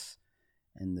pass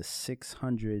in the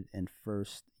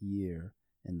 601st year,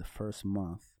 in the first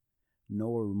month,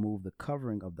 Noah removed the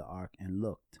covering of the ark and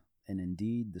looked, and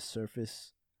indeed the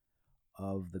surface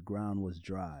of the ground was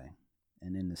dry.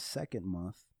 And in the second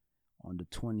month, on the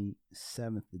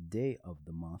 27th day of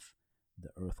the month,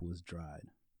 the earth was dried.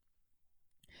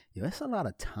 Yo, that's a lot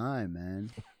of time,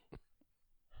 man.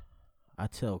 I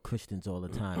tell Christians all the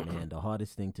time, man, the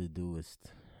hardest thing to do is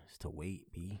to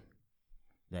wait, B.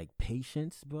 Like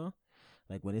patience, bro.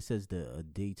 Like when it says a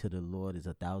day to the Lord is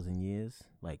 1,000 years,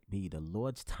 like B, the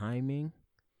Lord's timing,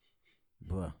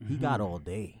 bro, he got all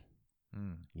day,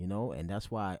 and that's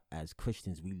why as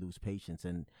Christians we lose patience.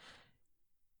 And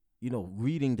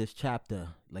reading this chapter,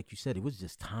 like you said, it was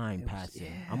just time passing.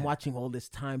 Yeah. I'm watching all this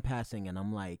time passing, and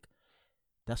I'm like,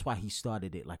 that's why he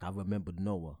started it. Like I remembered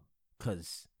Noah,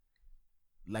 because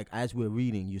like as we're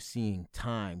reading, you're seeing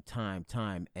time,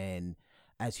 and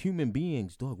as human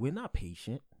beings, dog, we're not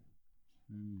patient.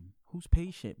 Who's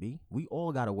patient, B? We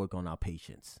all got to work on our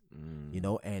patience,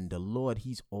 and the Lord,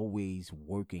 he's always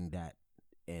working that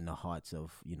in the hearts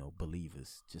of,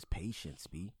 believers. Just patience,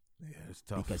 B. Yeah, it's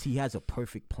tough. Because he has a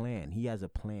perfect plan. He has a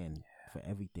plan for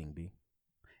everything, B.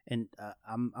 And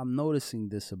I'm noticing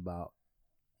this about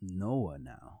Noah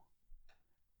now.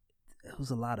 There was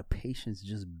a lot of patience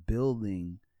just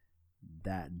building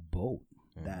that boat,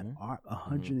 that ark,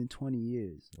 120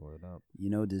 years. Word up.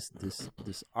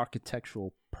 This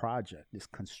architectural project, this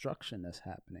construction that's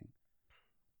happening,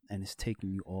 and it's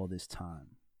taking you all this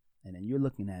time. And then you're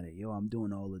looking at it, I'm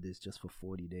doing all of this just for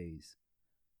 40 days.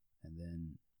 And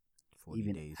then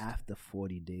even days. After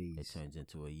 40 days, it turns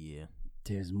into a year.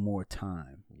 There's more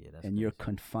time. Yeah, that's and crazy. You're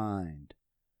confined.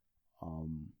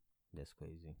 That's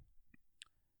crazy.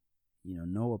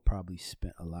 Noah probably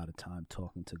spent a lot of time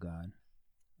talking to God,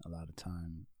 a lot of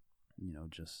time,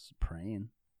 just praying,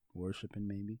 worshiping.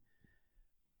 Maybe.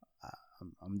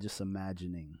 I'm just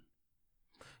imagining.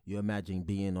 You imagine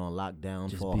being on lockdown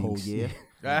just for a whole year?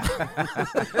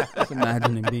 Just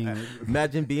imagining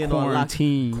being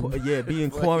quarantine. Being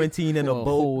quarantined in a boat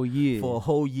whole year. For a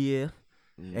whole year.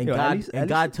 And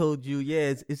God told you,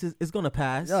 it's gonna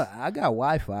pass. Yeah, I got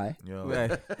Wi-Fi.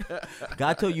 Right.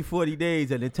 God told you 40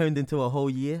 days, and it turned into a whole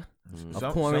year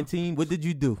of quarantine. What did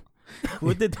you do?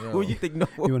 What you think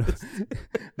Noah?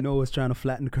 Noah's trying to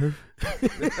flatten the curve.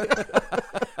 that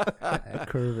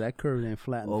curve ain't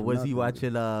flattened. Or was he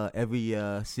watching every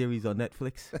series on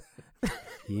Netflix?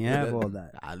 He have all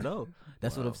that. I know.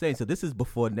 That's what I'm saying. So this is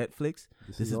before Netflix.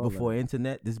 This is before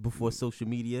internet. This is before social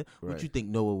media. Right. What you think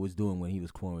Noah was doing when he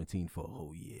was quarantined for a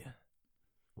whole year?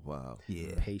 Wow.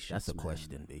 Yeah. Patience. That's a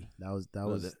question, B. That was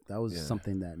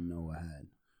something that Noah had.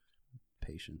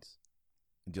 Patience.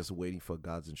 Just waiting for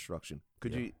God's instruction.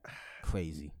 Could you?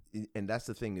 Crazy. And that's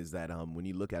the thing is that when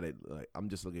you look at it, like, I'm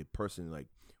just looking at personally, like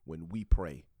when we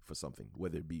pray for something,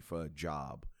 whether it be for a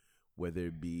job, whether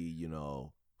it be,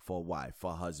 for a wife,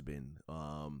 for a husband,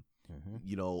 or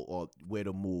where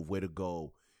to move, where to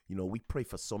go, we pray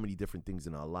for so many different things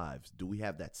in our lives. Do we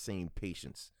have that same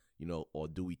patience, or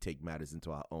do we take matters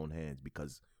into our own hands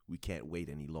because we can't wait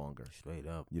any longer? Straight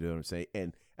up. You know what I'm saying?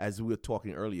 And as we were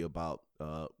talking earlier about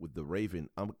with the raven,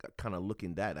 I'm kind of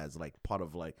looking that as like part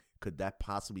of like, could that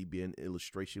possibly be an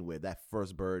illustration where that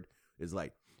first bird is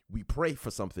like, we pray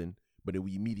for something, but then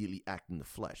we immediately act in the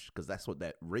flesh? Because that's what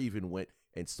that raven went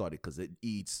and started, because it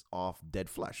eats off dead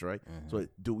flesh, right? Mm-hmm. So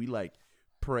do we like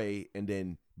pray and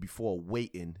then before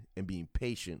waiting and being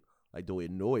patient, like the way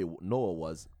Noah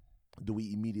was, do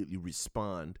we immediately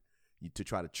respond to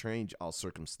try to change our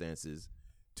circumstances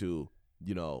to,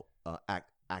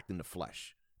 act in the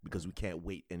flesh because we can't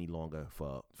wait any longer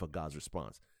for God's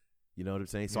response? You know what I'm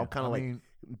saying? So I'm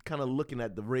kind of looking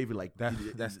at the raven like that.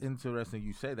 That's interesting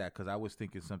you say that, because I was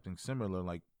thinking something similar.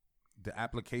 Like the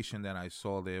application that I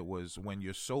saw there was when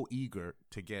you're so eager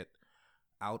to get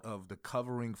out of the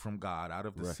covering from God, out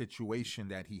of the situation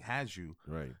that he has you.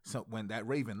 Right. So when that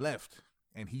raven left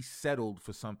and he settled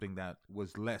for something that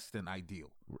was less than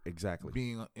ideal. Exactly.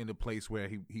 Being in a place where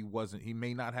he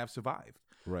may not have survived.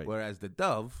 Right. Whereas the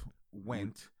dove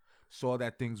went, saw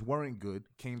that things weren't good,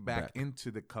 came back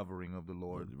into the covering of the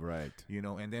Lord. Right.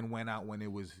 And then went out when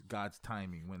it was God's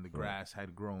timing, when the grass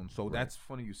had grown. So that's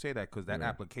funny you say that, because that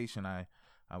application I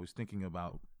was thinking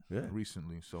about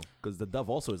recently. So because the dove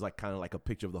also is like kind of like a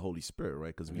picture of the Holy Spirit,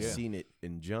 right? Because we've seen it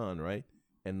in John, right?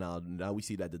 And now we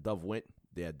see that the dove went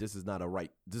there. This is not the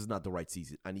right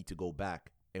season. I need to go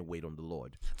back and wait on the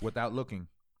Lord. Without looking,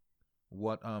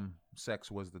 what sex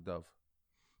was the dove?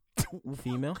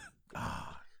 Female.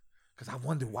 Because I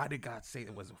wonder, why did God say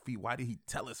it was a female? Why did he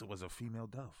tell us it was a female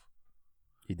dove?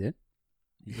 He did?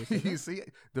 You see,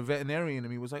 the veterinarian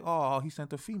in me was like, oh, he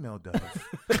sent a female dove.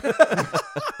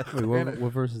 Wait,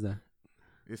 what verse is that?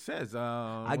 It says,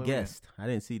 I guessed. I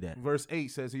didn't see that. Verse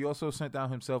 8 says, he also sent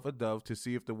down himself a dove to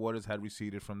see if the waters had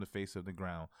receded from the face of the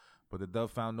ground. But the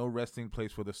dove found no resting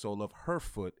place for the sole of her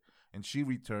foot, and she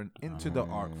returned into the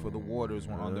ark, for the waters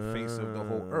were on the face of the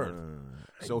whole earth.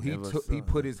 So he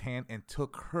put his hand and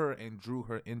took her and drew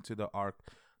her into the ark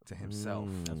to himself.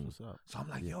 That's what's up. So I'm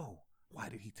like, yo, why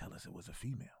did he tell us it was a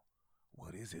female?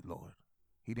 What is it, Lord?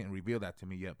 He didn't reveal that to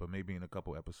me yet, but maybe in a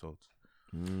couple episodes.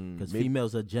 Because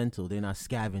females are gentle. They're not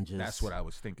scavengers. That's what I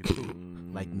was thinking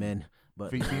too. Like men.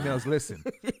 But females listen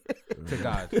to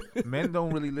God. Men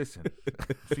don't really listen.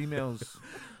 Females.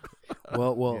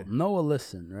 Well, Noah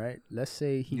listened, right? Let's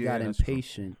say he got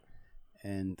impatient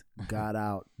and got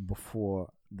out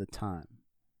before the time.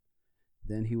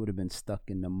 Then he would have been stuck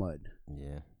in the mud.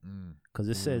 Yeah. Because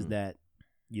it says that,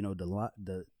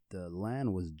 the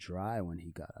land was dry when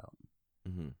he got out.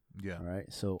 Mm-hmm. Yeah. Right.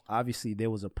 So obviously there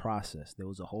was a process. There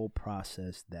was a whole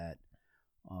process that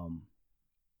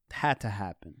had to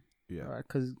happen. Yeah. Right.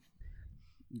 Because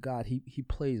God, he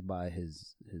plays by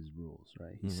his rules.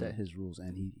 Right. He set his rules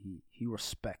and he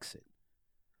respects it.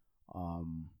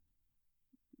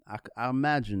 I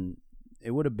imagine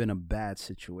it would have been a bad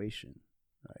situation.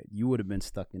 Right. You would have been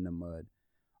stuck in the mud.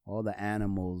 All the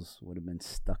animals would have been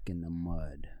stuck in the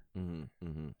mud. Mm-hmm.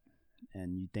 Mm-hmm.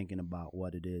 And you're thinking about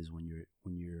what it is when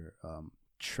you're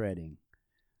treading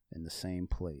in the same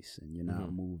place and you're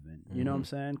not moving. You know what I'm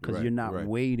saying? Because you're not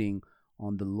waiting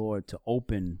on the Lord to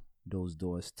open those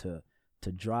doors to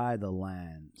dry the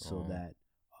land so that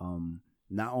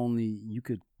not only you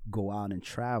could go out and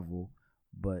travel,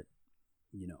 but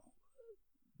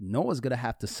Noah's gonna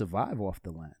have to survive off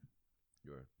the land.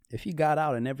 Sure. If he got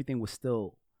out and everything was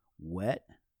still wet.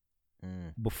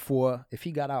 If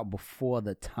he got out before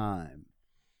the time,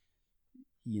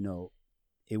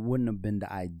 it wouldn't have been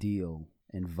the ideal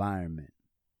environment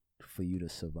for you to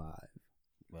survive.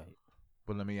 Right.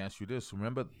 But let me ask you this.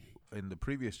 Remember in the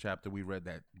previous chapter we read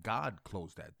that God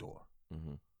closed that door.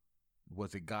 Mm-hmm.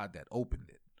 Was it God that opened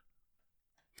it?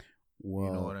 Well,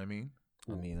 you know what I mean?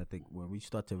 I think when we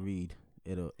start to read,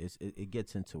 it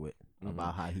gets into it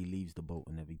about how he leaves the boat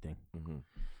and everything.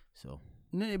 So,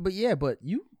 but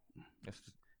you,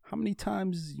 how many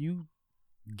times you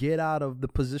get out of the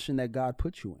position that God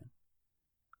put you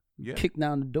in? Yeah. Kick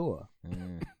down the door.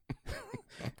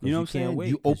 You know what I'm saying?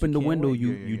 You open the window,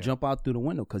 you jump out through the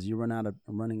window because you're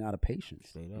running out of patience.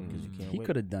 Straight up, because you can't He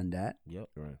could have done that. Yep.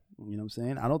 Right. You know what I'm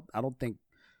saying? I don't think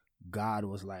God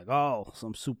was like, oh,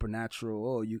 some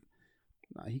supernatural.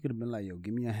 Nah, he could have been like, yo,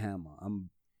 give me a hammer. I'm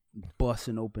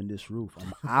busting open this roof.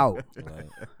 I'm out. Right.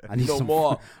 I need some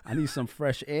more. I need some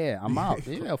fresh air. I'm out.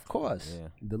 Yeah, of course. Yeah.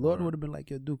 The Lord would have been like,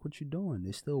 yo, Duke, what you doing?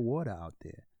 There's still water out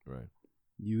there. Right.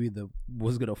 You either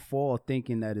was gonna fall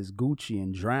thinking that it's Gucci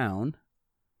and drown,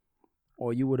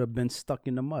 or you would have been stuck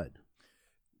in the mud.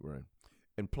 Right.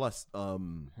 And plus,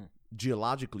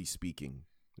 geologically speaking,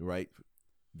 right,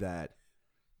 that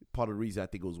part of the reason I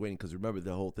think it was waiting, because remember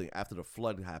the whole thing after the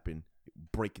flood happened,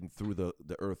 breaking through the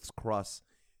Earth's crust.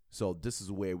 So this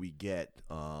is where we get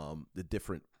the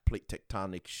different plate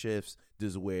tectonic shifts. This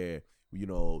is where,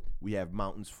 we have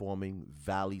mountains forming,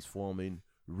 valleys forming,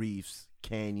 reefs,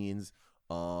 canyons,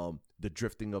 the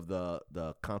drifting of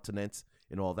the continents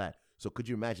and all that. So could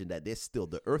you imagine that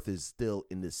the Earth is still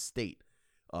in this state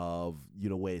of,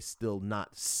 where it's still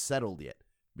not settled yet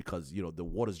because, the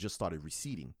water's just started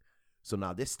receding. So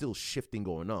now there's still shifting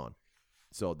going on.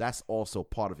 So that's also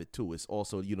part of it too. It's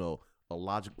also,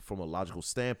 from a logical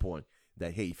standpoint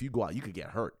that, hey, if you go out, you could get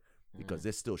hurt because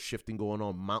there's still shifting going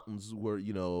on. Mountains were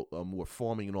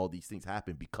forming and all these things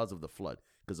happen because of the flood,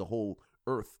 because the whole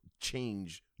Earth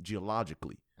changed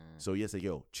geologically. So you say,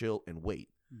 yo, chill and wait.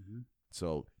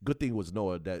 So good thing was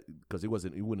Noah, that because it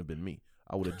wouldn't have been me.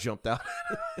 I would have jumped out.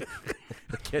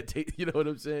 I can't take, you know what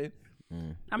I'm saying?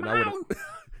 I'm out.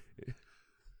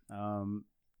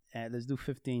 And let's do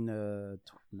 15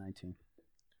 19.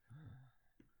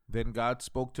 Then God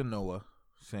spoke to Noah,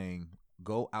 saying,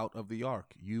 go out of the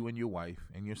ark, you and your wife,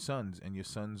 and your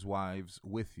sons' wives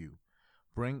with you.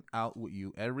 Bring out with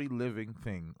you every living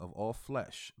thing of all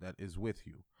flesh that is with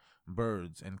you,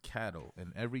 birds and cattle,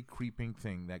 and every creeping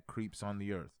thing that creeps on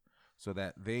the earth, so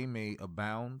that they may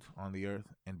abound on the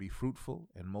earth and be fruitful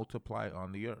and multiply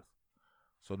on the earth.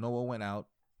 So Noah went out,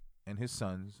 and his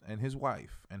sons, and his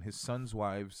wife, and his sons'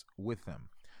 wives with them.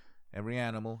 Every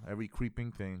animal, every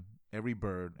creeping thing, every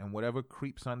bird, and whatever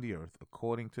creeps on the earth,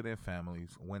 according to their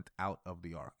families, went out of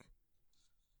the ark.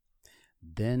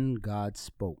 Then God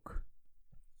spoke.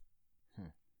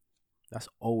 That's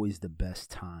always the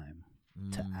best time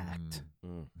to act.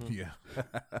 Yeah.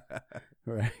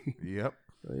 Right? Yep.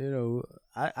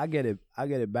 I get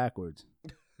it backwards.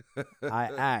 I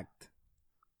act.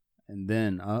 And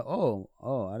then, I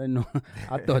didn't know.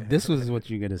 I thought this was what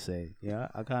you're going to say. Yeah,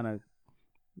 I kind of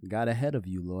got ahead of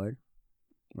you, Lord.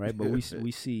 Right? But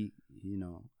we see,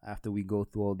 after we go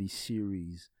through all these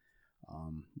series,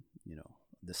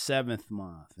 the 7th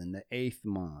month and the 8th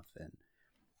month, and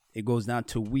it goes down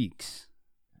to weeks,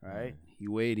 right? He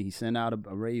waited. He sent out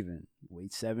a raven,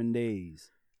 wait 7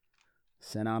 days,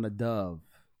 sent out a dove,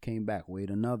 came back, wait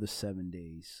another 7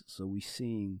 days. So we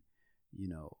seeing,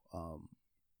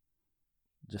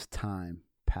 just time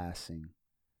passing,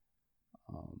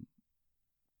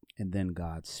 and then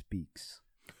God speaks.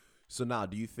 So now,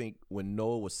 do you think when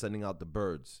Noah was sending out the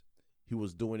birds, he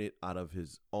was doing it out of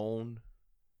his own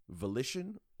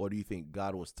volition, or do you think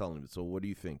God was telling him? So what do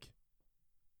you think?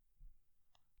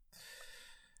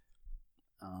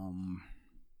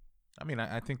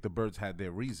 I think the birds had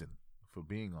their reason for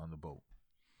being on the boat,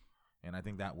 and I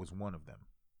think that was one of them.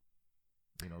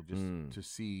 To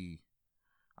see.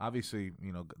 Obviously,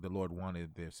 the Lord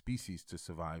wanted their species to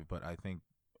survive, but I think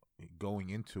going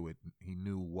into it, he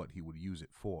knew what he would use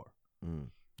it for.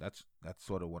 That's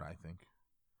sort of what I think.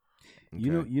 Okay.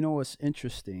 You know what's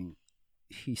interesting?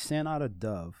 He sent out a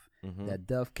dove. That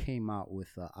dove came out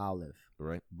with an olive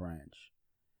branch.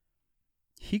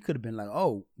 He could have been like,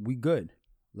 "Oh, we good.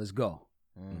 Let's go."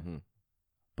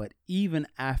 But even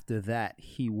after that,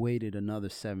 he waited another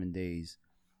 7 days,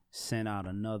 sent out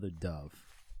another dove.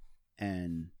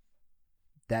 And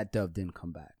that dove didn't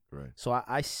come back. Right. So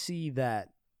I see that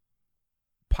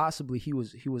possibly he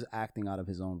was acting out of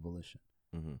his own volition,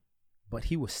 but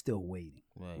he was still waiting.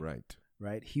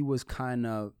 Right. He was kind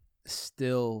of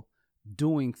still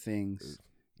doing things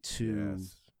to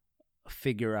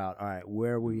figure out, all right,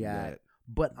 where are we at?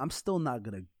 But I'm still not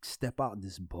gonna step out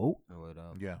this boat.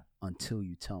 Until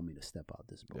you tell me to step out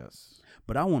this boat. Yes.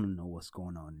 But I want to know what's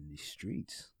going on in these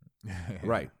streets.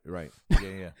 Right.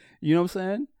 Yeah. You know what I'm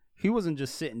saying? He wasn't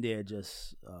just sitting there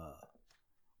just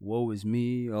woe is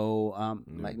me. Oh,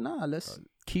 like, nah, let's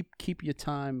keep your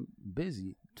time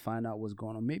busy. Find out what's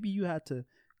going on. Maybe you had to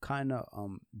kind of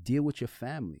deal with your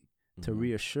family to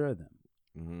reassure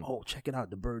them. Oh, check it out.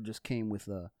 The bird just came with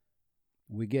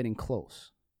we're getting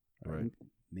close. Right.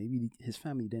 Maybe his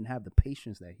family didn't have the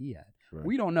patience that he had. Right.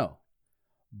 We don't know.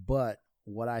 But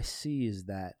what I see is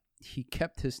that he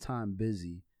kept his time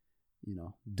busy, you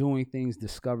know, doing things,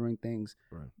 discovering things.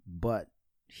 Right. But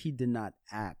he did not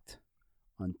act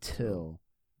until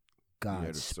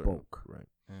God spoke. Right.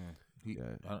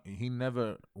 He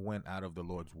never went out of the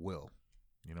Lord's will.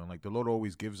 You know, like the Lord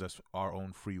always gives us our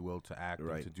own free will to act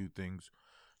and to do things.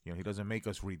 You know, he doesn't make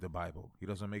us read the Bible. He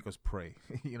doesn't make us pray.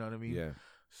 You know what I mean? Yeah.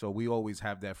 So we always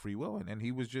have that free will. And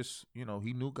he was just, you know,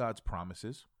 he knew God's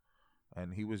promises,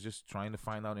 and he was just trying to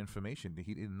find out information.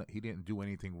 He didn't do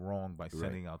anything wrong by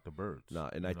sending out the birds. No,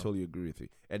 and I totally agree with you.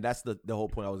 And that's the whole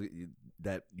point.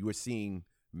 That you were seeing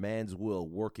man's will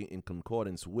working in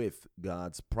concordance with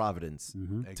God's providence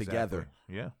together.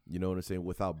 Yeah. You know what I'm saying?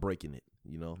 Without breaking it,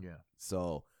 you know? Yeah.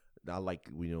 So I like,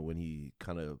 you know, when he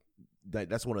kind of,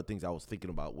 that's one of the things I was thinking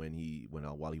about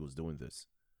while he was doing this.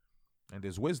 And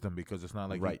there's wisdom, because it's not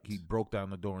like he broke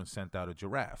down the door and sent out a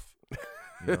giraffe.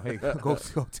 You know, hey, go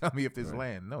tell me if there's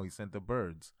land. No, he sent the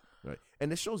birds. Right.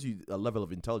 And it shows you a level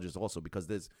of intelligence also, because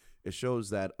it shows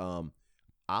that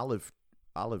olive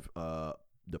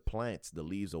the plants, the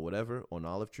leaves or whatever on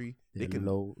olive tree, they can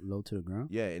low to the ground.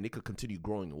 Yeah, and they could continue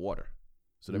growing in water.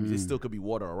 So that means there still could be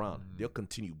water around. They'll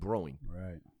continue growing.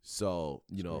 Right. So,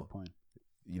 you know, point.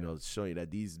 You know, showing you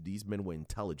that these men were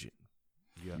intelligent.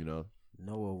 Yeah. You know?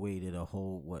 Noah waited a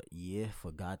whole year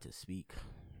for God to speak.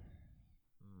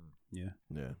 Yeah.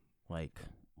 Yeah. Like,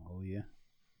 oh yeah.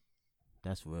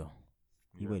 That's real.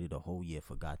 He waited a whole year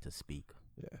for God to speak.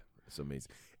 Yeah. It's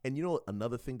amazing. And you know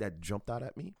another thing that jumped out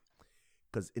at me?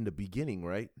 Because in the beginning,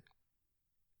 right?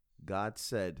 God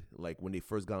said, like when they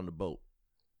first got on the boat,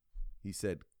 he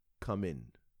said, come in.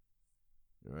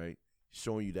 Right?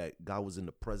 Showing you that God was in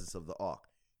the presence of the ark.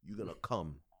 You're going to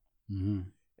come. Mm-hmm.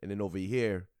 And then over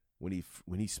here, when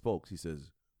he spoke, he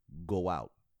says, go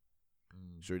out.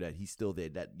 Sure that he's still there,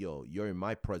 that, you're in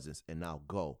my presence and now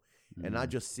go. And I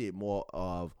just see it more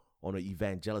of on an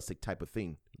evangelistic type of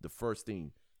thing. The first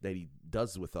thing that he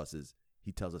does with us is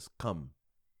he tells us, come.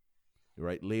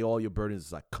 Right? Lay all your burdens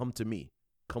aside. Come to me.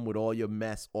 Come with all your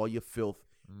mess, all your filth.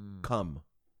 Come.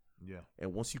 Yeah.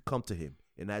 And once you come to him,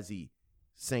 and as he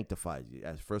sanctifies you,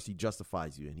 as first he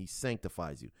justifies you and he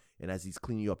sanctifies you, and as he's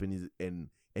cleaning you up and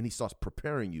he starts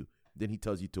preparing you, then he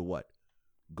tells you to what?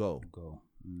 Go.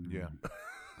 Yeah.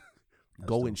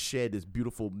 Go and share this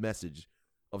beautiful message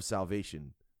of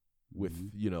salvation with,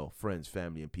 friends,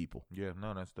 family, and people. Yeah,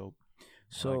 no, that's dope.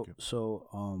 So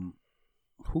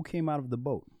who came out of the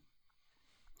boat?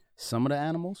 Some of the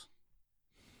animals?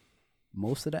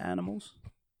 Most of the animals?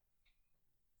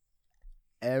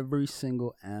 Every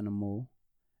single animal,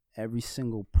 every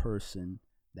single person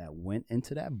that went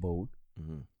into that boat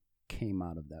came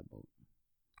out of that boat.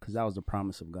 Because that was the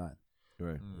promise of God.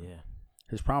 Right. Yeah.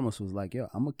 His promise was like,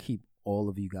 I'm going to keep all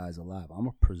of you guys alive. I'm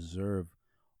going to preserve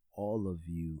all of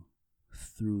you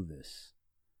through this.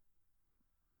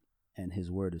 And his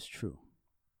word is true.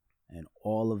 And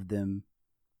all of them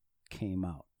came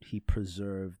out. He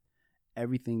preserved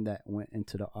everything that went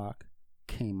into the ark,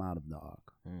 came out of the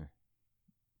ark.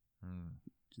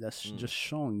 That's just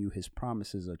showing you his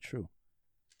promises are true.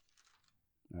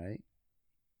 Right?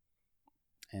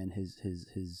 And his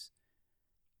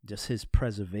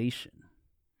preservation.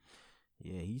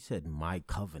 Yeah, he said my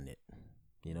covenant.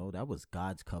 You know, that was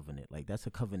God's covenant. Like, that's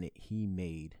a covenant he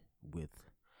made with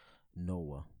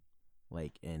Noah.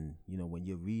 Like, and, when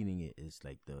you're reading it, it's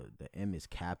like the M is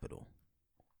capital.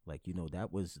 Like,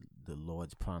 that was the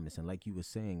Lord's promise. And like you were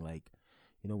saying, like,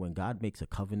 when God makes a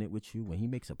covenant with you, when he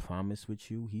makes a promise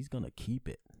with you, he's going to keep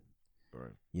it.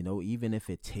 Right. Even if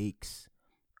it takes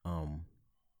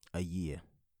a year,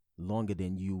 longer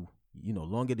than you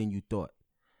thought,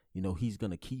 he's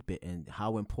going to keep it. And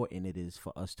how important it is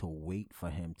for us to wait for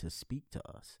him to speak to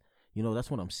us. That's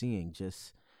what I'm seeing,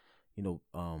 just,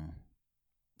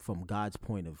 from God's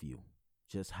point of view,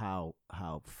 just how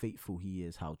faithful he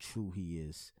is, how true he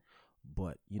is,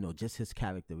 but, just his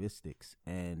characteristics.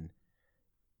 And,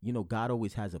 God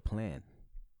always has a plan,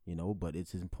 but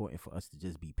it's important for us to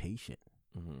just be patient.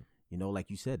 Like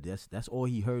you said, that's all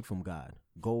he heard from God.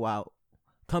 Go out,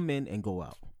 come in and go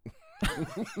out.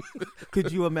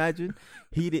 Could you imagine?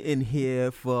 He didn't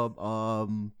hear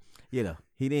from, he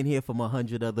didn't hear from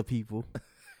 100 other people.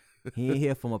 He didn't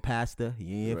hear from a pastor. He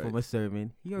didn't hear from a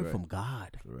sermon. He heard from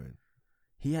God. Right.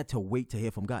 He had to wait to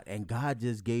hear from God. And God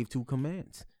just gave 2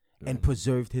 commands and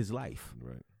preserved his life.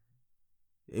 Right.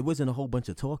 it wasn't a whole bunch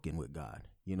of talking with God.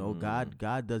 You know,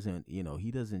 God doesn't, you know,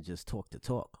 he doesn't just talk to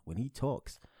talk. When he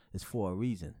talks, it's for a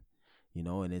reason, you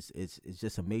know, and it's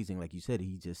just amazing. Like you said,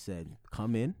 he just said,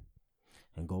 come in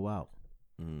and go out.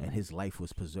 And his life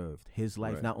was preserved. His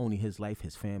life, not only his life,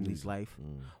 his family's life,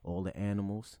 all the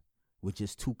animals, with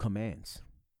just 2 commands.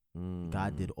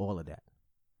 God did all of that.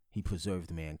 He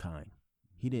preserved mankind.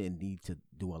 He didn't need to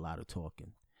do a lot of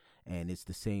talking. And it's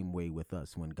the same way with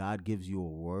us. When God gives you a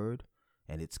word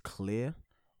and it's clear,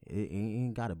 it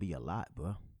ain't got to be a lot,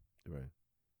 bro. Right.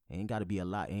 It ain't got to be a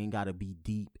lot. It ain't got to be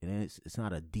deep. And it's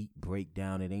not a deep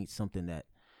breakdown. It ain't something that,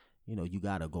 you know, you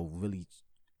got to go really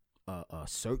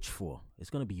search for. It's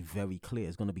going to be very clear.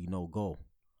 It's going to be no go.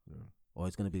 Yeah. Or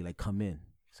it's going to be like, come in.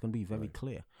 It's going to be very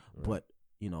clear. Right. But,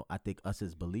 you know, I think us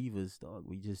as believers, dog,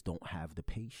 we just don't have the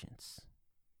patience.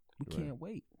 We can't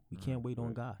wait. We can't wait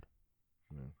on God.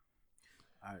 Yeah.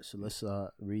 All right, so let's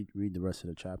read the rest of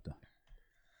the chapter.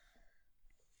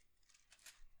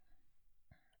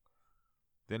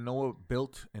 Then Noah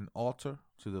built an altar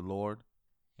to the Lord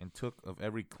and took of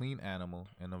every clean animal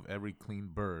and of every clean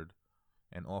bird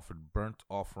and offered burnt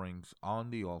offerings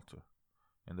on the altar.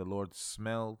 And the Lord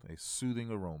smelled a soothing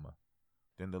aroma.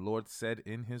 Then the Lord said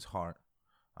in his heart,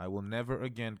 I will never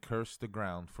again curse the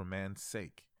ground for man's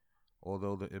sake,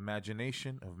 although the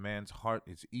imagination of man's heart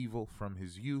is evil from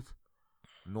his youth,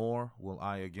 nor will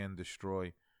I again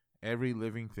destroy every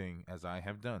living thing as I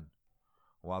have done.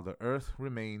 While the earth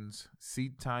remains,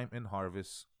 seed time and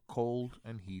harvest, cold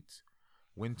and heat,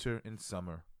 winter and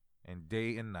summer, and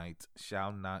day and night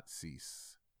shall not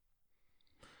cease.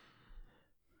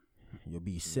 You'll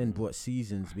be sin brought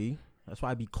seasons, B. That's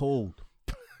why I be cold.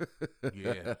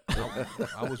 Yeah.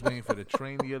 I was waiting for the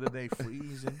train the other day,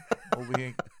 freezing over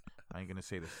here. I ain't gonna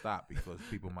say to stop because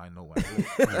people might know where I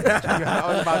live. I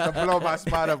was about to blow my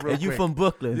spot up real quick. You from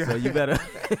Brooklyn, so you better.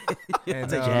 And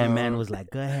Jam Man was like,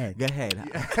 "Go ahead, go ahead."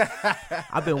 Yeah.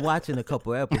 I've been watching a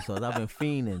couple episodes. I've been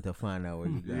fiending to find out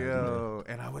what you got. Yo,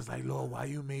 and I was like, Lord, why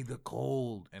you made the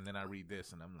cold? And then I read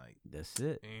this, and I'm like, that's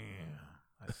it.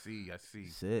 Yeah, I see.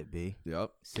 That's it, B.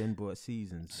 Yep. Sin brought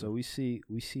seasons. So we see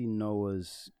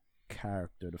Noah's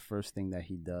character. The first thing that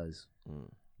he does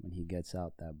when he gets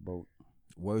out that boat.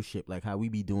 Worship, like how we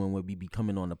be doing when we be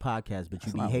coming on the podcast, but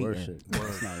you be hating. Worship.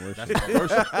 That's not worship. That's not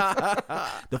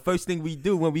worship. The first thing we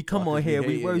do when we come on here,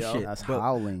 we worship. Yo, that's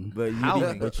howling.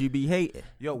 But you be hating.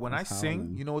 Yo, when I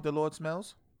sing, you know what the Lord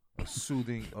smells? A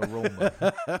soothing aroma.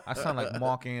 I sound like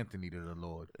Mark Anthony to the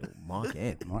Lord. Mark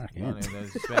Anthony.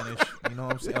 That's Spanish. You know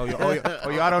what I'm saying? Oh,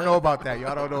 y'all don't know about that.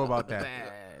 Y'all don't know about that.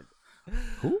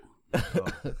 Who?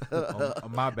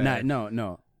 My bad.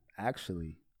 No.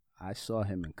 Actually, I saw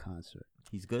him in concert.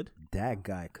 He's good. That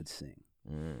guy could sing.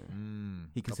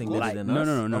 He can sing better than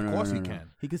us. No. Of course he can.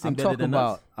 He can sing better than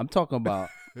us. I'm talking about.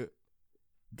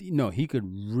 No, he could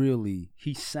really.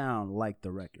 He sound like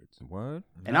the records. Word.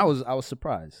 And I was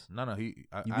surprised. No. You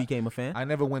became a fan. I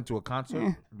never went to a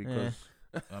concert because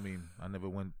I never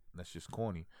went. That's just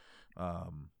corny.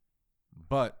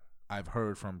 But I've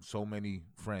heard from so many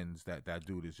friends that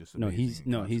dude is just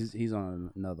amazing. He's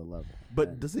on another level.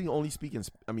 But does he only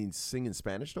sing in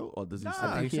Spanish though, or does he?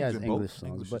 I think he has English songs,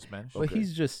 English and Spanish. But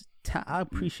he's just. I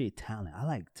appreciate talent. I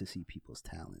like to see people's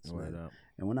talents. Right up.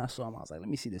 And when I saw him, I was like, let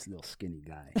me see this little skinny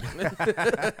guy,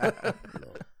 little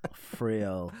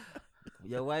frail.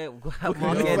 Yo, why you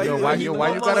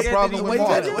got a problem with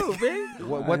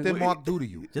Mark? What did Mark do to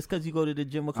you? Just because you go to the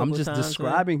gym a couple times? I'm just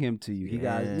describing him to you. He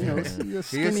got, he's a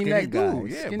skinny neck guy.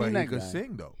 Yeah, but he could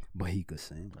sing though. But he could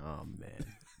sing. Oh man.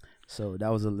 So that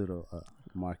was a little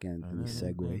Mark Anthony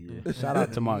segue here. Shout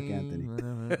out to Mark Anthony.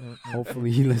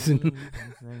 Hopefully he listened.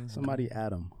 Somebody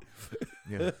add him.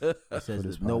 Yeah. It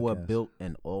says Noah built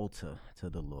an altar to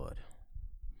the Lord.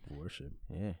 Worship.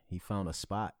 Yeah, he found a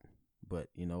spot. But,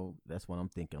 that's what I'm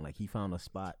thinking. Like, he found a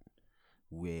spot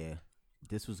where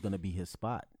this was going to be his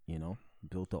spot,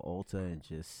 built an altar and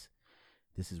just,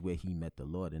 this is where he met the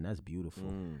Lord. And that's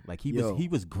beautiful. Like, he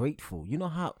was grateful. You know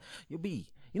how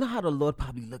the Lord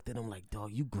probably looked at him like,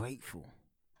 dog, you grateful.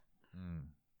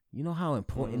 You know how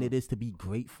important it is to be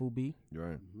grateful, B?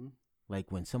 Right.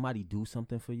 Like, when somebody do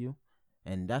something for you.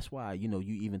 And that's why, you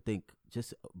even think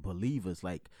just believers,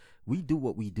 like, we do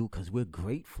what we do because we're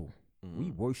grateful.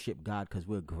 We worship God because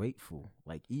we're grateful.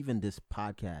 Like even this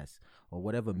podcast or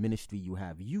whatever ministry you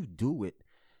have, you do it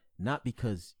not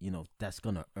because, that's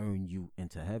going to earn you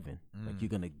into heaven. Like you're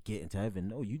going to get into heaven.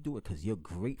 No, you do it because you're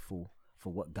grateful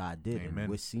for what God did. Amen. And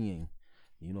we're seeing,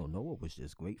 Noah was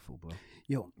just grateful, bro.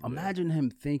 Yo, imagine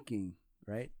him thinking,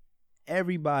 right?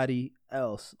 Everybody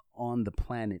else on the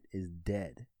planet is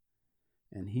dead.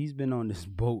 And he's been on this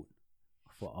boat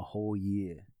for a whole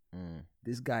year.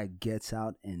 This guy gets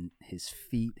out and his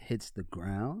feet hits the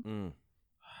ground.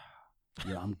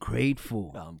 Yeah, I'm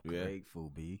grateful. I'm grateful,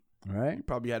 B. Right? He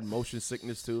probably had motion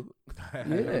sickness too. Yeah.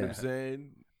 You know what I'm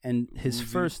saying? And his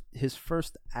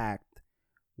first act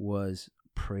was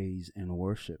praise and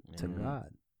worship to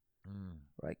God.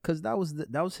 Right? Because that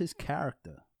was his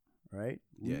character, right?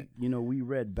 Yeah. We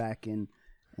read back in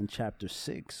chapter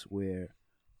 6 where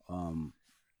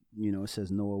it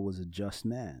says Noah was a just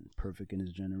man, perfect in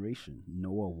his generation.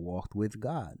 Noah walked with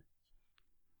God.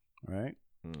 Right?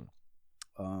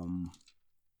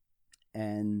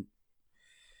 And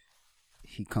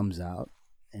he comes out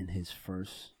and his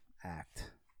first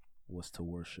act was to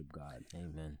worship God.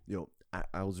 Amen.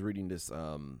 I was reading this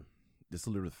this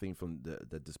little thing from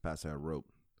that this pastor I wrote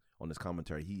on his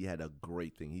commentary. He had a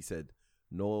great thing. He said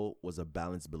Noah was a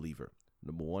balanced believer.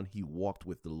 Number one, he walked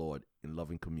with the Lord in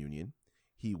loving communion.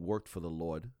 He worked for the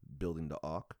Lord, building the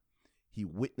ark. He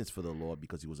witnessed for the Lord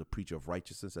because he was a preacher of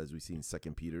righteousness, as we see in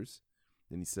 2 Peter's.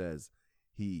 Then he says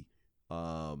he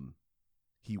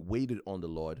waited on the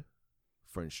Lord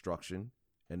for instruction,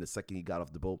 and the second he got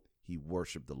off the boat, he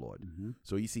worshiped the Lord.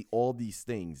 So you see all these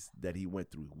things that he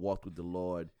went through. He walked with the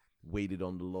Lord, waited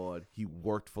on the Lord. He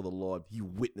worked for the Lord. He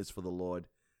witnessed for the Lord,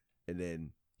 and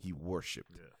then he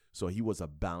worshiped. Yeah. So he was a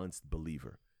balanced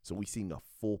believer. So we've seen a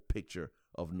full picture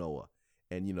of Noah,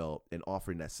 and and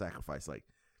offering that sacrifice. Like,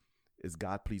 is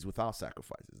God pleased with our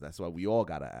sacrifices? That's why we all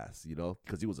gotta ask,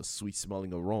 because he was a sweet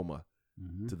smelling aroma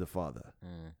to the Father.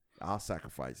 Our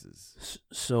sacrifices.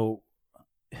 So,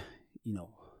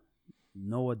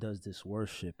 Noah does this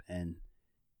worship, and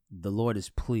the Lord is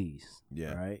pleased.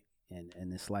 Yeah. Right.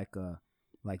 And it's like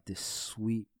this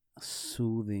sweet,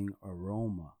 soothing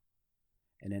aroma.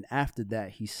 And then after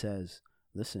that, he says,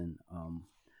 "Listen, I'm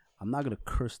not gonna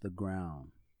curse the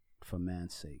ground for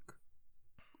man's sake.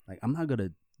 Like, I'm not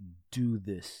gonna do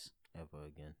this ever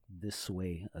again. This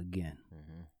way again."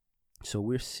 So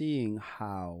we're seeing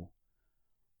how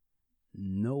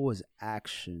Noah's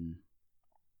action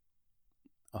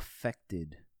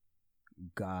affected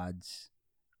God's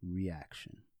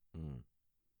reaction.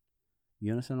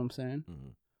 You understand what I'm saying?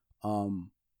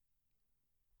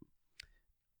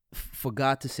 For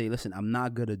God to say, "Listen, I'm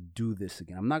not going to do this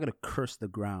again. I'm not going to curse the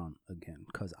ground again,"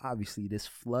 because obviously this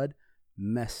flood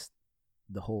messed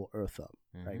the whole earth up,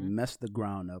 right? Messed the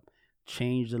ground up,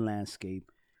 changed the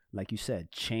landscape. Like you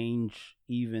said, change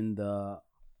even the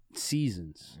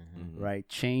seasons, right?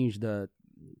 Change the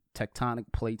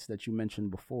tectonic plates that you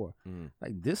mentioned before.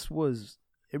 Like,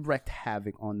 it wreaked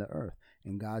havoc on the earth.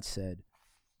 And God said,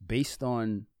 based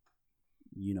on,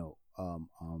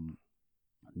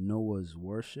 Noah's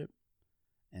worship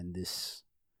and this,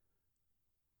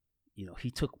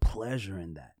 he took pleasure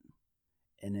in that.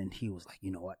 And then he was like,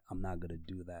 "You know what? I'm not going to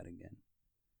do that again."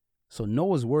 So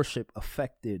Noah's worship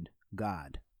affected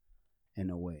God in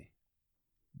a way.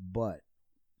 But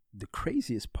the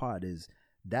craziest part is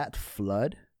that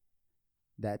flood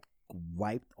that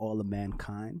wiped all of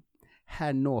mankind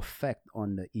had no effect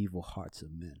on the evil hearts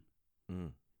of men.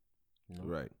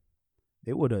 Right.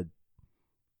 They would have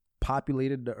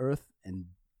populated the earth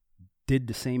and did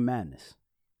the same madness.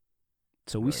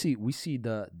 So we see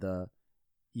the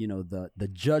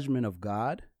judgment of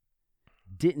God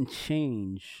didn't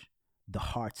change the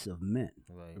hearts of men.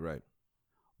 Right.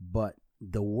 But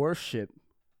the worship,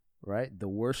 right? The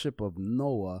worship of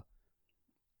Noah,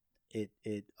 it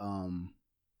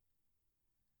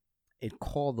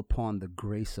called upon the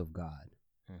grace of God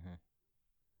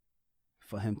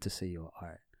for him to say, "All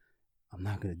right, I'm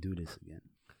not going to do this again."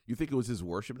 You think it was his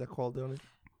worship that called on it?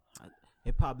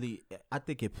 I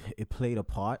think it played a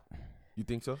part. You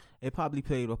think so? It probably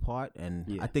played a part,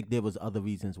 and I think there was other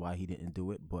reasons why he didn't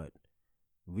do it. But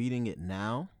reading it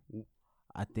now,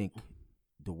 I think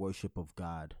the worship of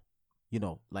God,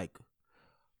 like,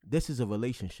 this is a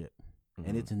relationship,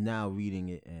 and it's now reading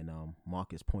it, and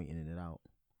Mark is pointing it out.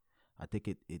 I think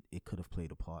it could have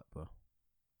played a part, bro.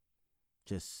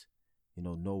 Just,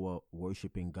 Noah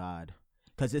worshiping God.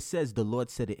 Because it says the Lord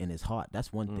said it in his heart.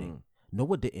 That's one thing.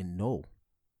 Noah didn't know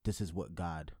this is what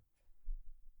God,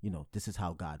 this is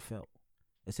how God felt.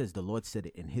 It says the Lord said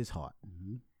it in his heart.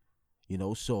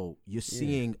 So you're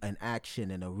seeing an action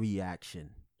and a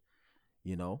reaction,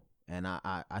 and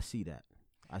I see that.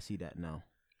 I see that now.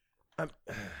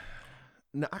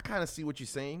 Now, I kind of see what you're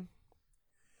saying,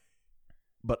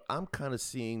 but I'm kind of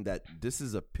seeing that this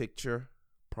is a picture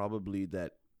probably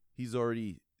that he's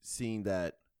already seeing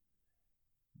that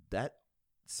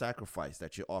sacrifice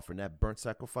that you're offering, that burnt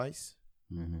sacrifice,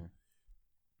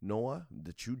 Noah,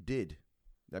 that you did.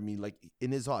 I mean, like,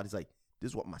 in his heart, he's like,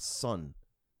 this is what my son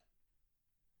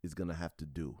is going to have to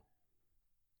do.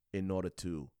 in order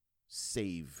to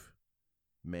save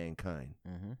mankind.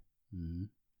 Mm-hmm. Mm-hmm.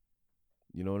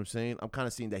 You know what I'm saying? I'm kind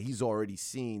of seeing that he's already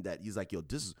seen that. He's like, yo,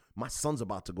 this is my son's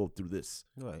about to go through this.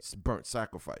 Right. It's burnt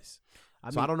sacrifice. I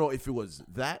I don't know if it was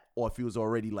that or if he was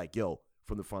already like, yo,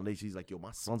 from the foundation, he's like, yo,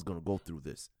 my son's going to go through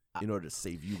this in order to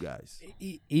save you guys.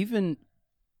 Even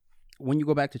when you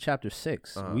go back to chapter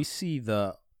 6, we see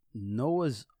the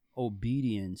Noah's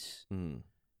obedience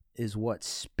is what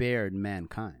spared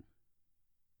mankind.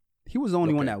 He was the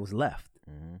only one that was left.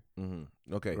 Mm-hmm.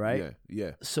 Mm-hmm. Okay. Right?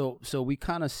 Yeah. So we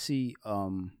kind of see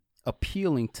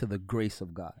appealing to the grace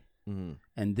of God. Mm-hmm.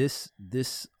 And this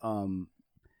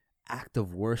act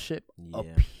of worship Yeah.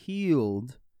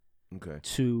 appealed Okay.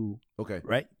 to, Okay.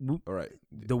 right? All right.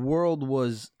 The world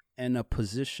was in a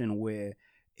position where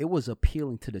it was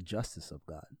appealing to the justice of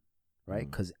God, right?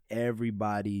 Because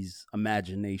everybody's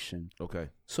imagination. Okay.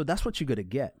 So that's what you're going to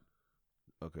get,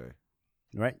 Okay.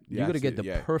 right? Yeah, You're I going to see get it, the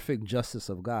yeah. perfect justice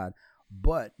of God.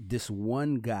 But this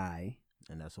one guy,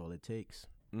 And that's all it takes.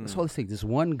 that's all it takes, this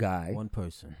one guy. One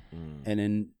person. And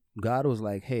then God was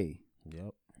like, hey,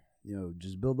 Yep.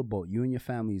 just build a boat. You and your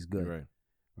family is good. Right.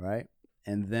 Right?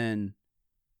 And then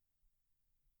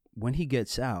when he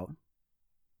gets out,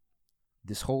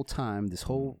 this whole time, this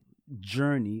whole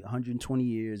journey, 120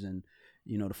 years and,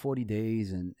 the 40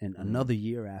 days and another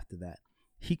year after that,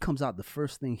 he comes out. The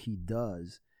first thing he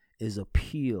does is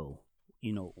appeal,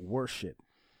 worship,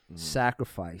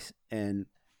 sacrifice. And,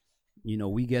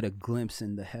 we get a glimpse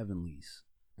in the heavenlies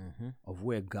of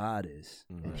where God is.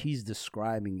 And he's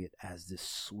describing it as this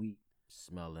sweet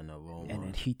Smelling aroma. and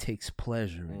then he takes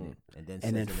pleasure in it. And then,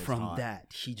 And then says in his from heart.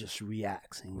 that, he just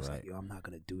reacts. And he's Right. like, yo, I'm not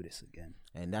going to do this again.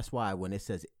 And that's why when it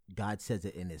says God says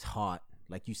it in his heart,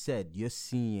 like you said, you're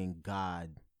seeing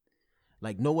God.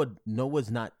 Like Noah's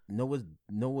not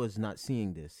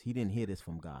seeing this. He didn't hear this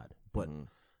from God. But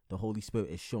the Holy Spirit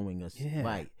is showing us, Yeah.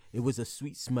 right. It was a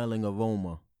sweet smelling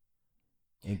aroma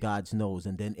in God's nose.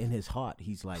 And then in his heart,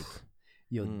 he's like,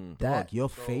 Yo, dog, your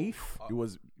faith, It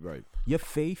was right. your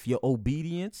faith, your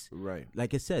obedience, Right.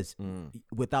 like it says,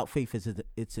 without faith,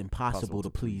 it's impossible to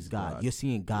please God. You're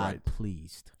seeing God Right.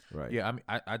 pleased. Right. Yeah, I mean,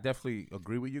 I definitely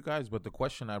agree with you guys, but the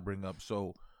question I bring up,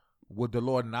 so would the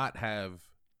Lord not have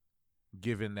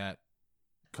given that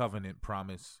covenant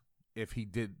promise if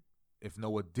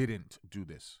Noah didn't do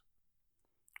this?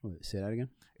 Wait, say that again?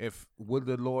 Would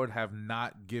the Lord have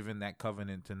not given that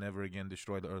covenant to never again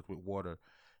destroy the earth with water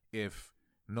if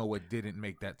Noah didn't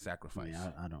make that sacrifice? I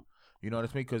mean, I don't. You know what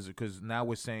I mean? Because now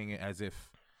we're saying it as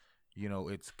if,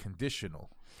 it's conditional.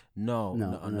 No. You know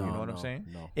what I'm saying?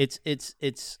 No.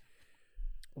 It's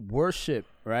worship,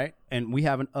 right? And we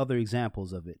have other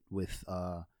examples of it with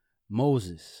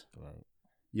Moses. Right.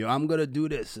 Yo, I'm going to do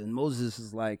this. And Moses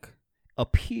is like,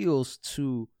 appeals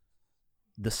to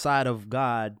the side of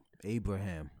God,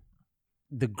 Abraham.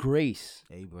 the grace.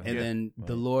 Abraham. And then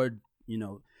the Lord,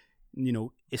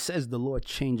 it says the Lord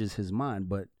changes his mind,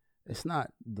 but it's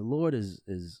not. The Lord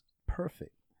is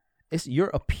perfect. You're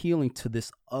appealing to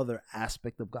this other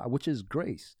aspect of God, which is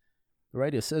grace,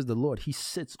 right? It says the Lord, he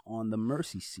sits on the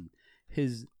mercy seat.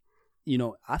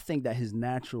 I think that his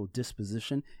natural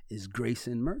disposition is grace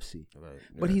and mercy, Right.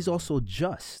 but he's also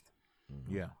just,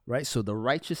 Yeah. right? So the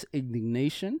righteous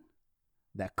indignation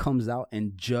that comes out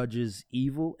and judges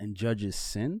evil and judges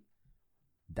sin,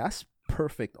 that's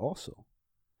perfect also.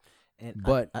 And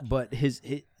But his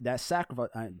that sacrifice.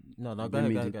 No, I go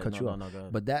didn't ahead. mean to cut you off. No, go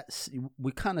ahead. But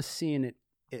we kind of seeing it.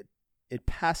 It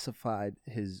pacified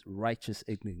his righteous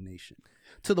indignation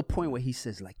to the point where he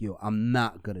says, like, "Yo, I'm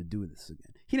not gonna do this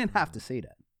again." He didn't have to say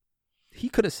that. He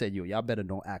could have said, "Yo, y'all better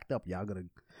don't act up. Y'all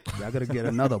gotta get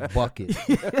another bucket."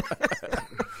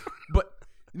 But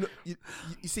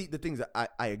you see, the things that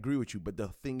I agree with you, but the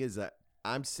thing is that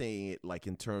I'm saying it like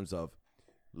in terms of,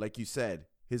 like you said,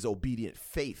 his obedient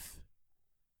faith,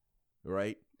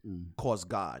 right, caused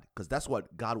God, because that's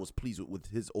what God was pleased with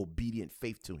his obedient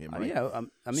faith to him, right? Yeah,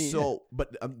 I mean, so,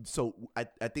 but so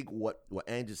I think what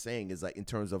Andrew's saying is like in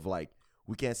terms of like,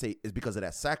 we can't say it's because of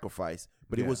that sacrifice,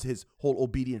 but it was his whole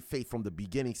obedient faith from the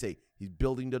beginning. Say he's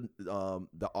building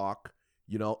the ark,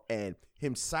 and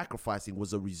him sacrificing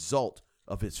was a result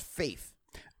of his faith.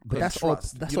 but his that's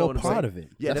trust. all. That's You know all what I'm part saying? of it.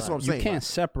 Yeah, that's what I'm saying. You can't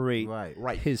separate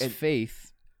Right. his And-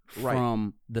 faith Right.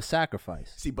 from the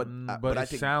sacrifice. See, but But I it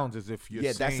think sounds as if you're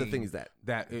saying that's the thing is that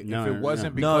if it no.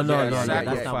 wasn't because No, of that that's not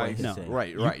what sacrifice, he's No. saying. right.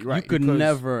 You could because-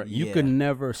 never. You Yeah. could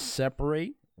never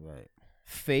separate Right.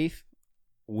 faith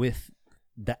with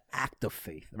the act of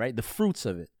faith, right? The fruits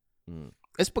of it.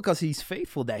 It's because he's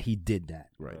faithful that he did that.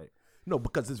 right. No,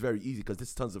 because it's very easy because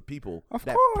there's tons of people Of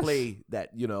that course. play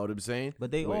that. You know what I'm saying?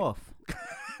 But they Wait. off.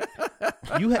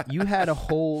 you had a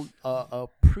whole a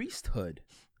priesthood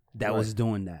that was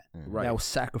doing that. Right. That was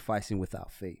sacrificing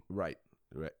without faith. Right.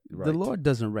 The Lord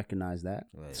doesn't recognize that.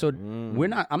 Right. So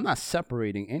I'm not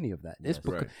separating any of that. It's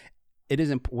because it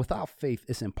isn't, without faith,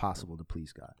 it's impossible to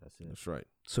please God. That's right.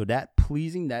 So that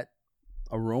pleasing, that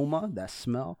aroma, that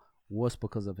smell was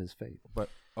because of his faith. But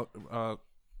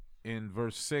in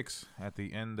verse 6, at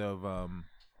the end of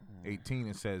 18,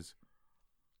 it says,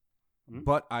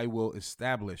 "But I will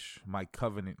establish my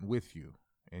covenant with you,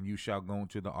 and you shall go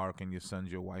into the ark, and your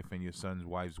sons, your wife, and your sons'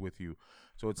 wives with you."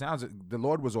 So it sounds like the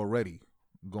Lord was already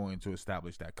going to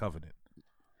establish that covenant.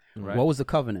 Right? What was the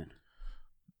covenant?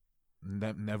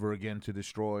 Never again to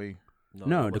destroy.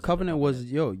 No, the covenant was,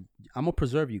 I'm gonna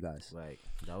preserve you guys. Right.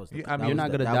 That was. You're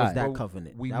not gonna die. That was that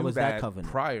covenant. We knew that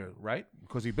prior, right?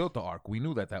 Because he built the ark. We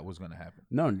knew that was going to happen.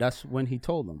 No, that's when he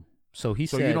told them. So he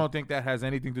said. So you don't think that has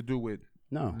anything to do with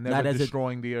never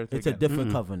destroying the earth? It's again? A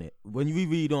different covenant. When you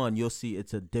read on, you'll see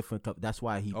it's a different covenant. That's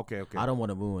why he. Okay. I don't want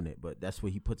to ruin it, but that's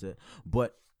where he puts it.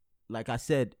 But like I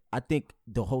said, I think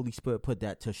the Holy Spirit put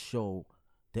that to show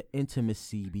the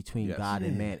intimacy between God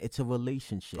and man. It's a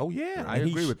relationship. Oh yeah, I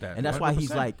agree with that. And that's 100%. Why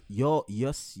he's like,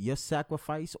 your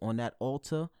sacrifice on that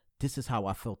altar. This is how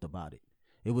I felt about it.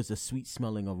 It was a sweet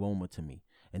smelling aroma to me,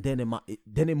 and then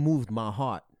it moved my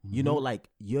heart. Mm-hmm. You know, like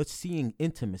you're seeing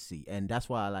intimacy, and that's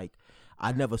why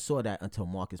I never saw that until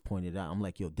Marcus pointed out. I'm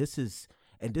like, this is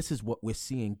what we're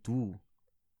seeing through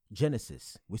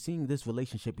Genesis. We're seeing this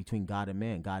relationship between God and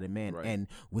man, right. And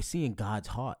we're seeing God's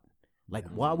heart. Like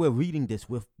while we're reading this,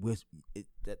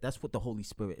 that's what the Holy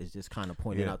Spirit is just kind of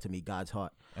pointing out to me, God's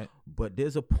heart. But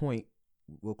there's a point,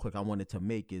 real quick, I wanted to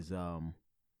make is,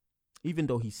 even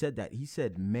though he said that, he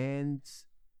said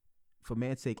for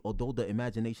man's sake, although the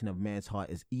imagination of man's heart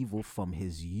is evil from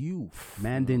his youth.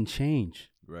 Man didn't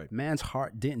change. Right. Man's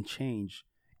heart didn't change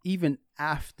even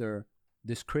after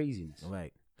this craziness.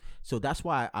 Right. So that's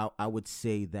why I would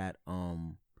say that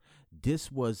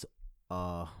this was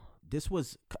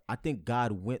I think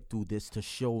God went through this to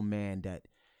show man that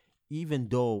even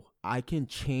though I can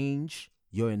change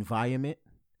your environment,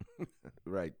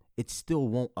 right, it still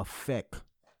won't affect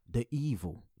the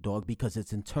evil, dog, because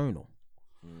it's internal.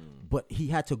 But he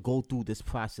had to go through this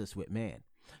process with man,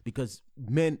 because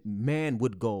man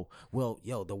would go, well,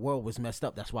 the world was messed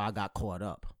up, that's why I got caught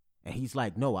up. And he's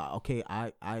like, no,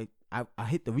 I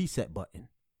hit the reset button,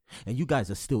 and you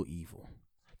guys are still evil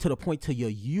to the point to your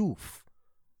youth.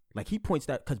 Like he points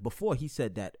that, because before he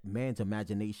said that man's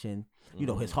imagination,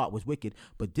 his heart was wicked.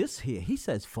 But this here, he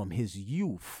says from his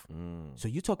youth. So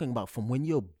you're talking about from when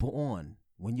you're born,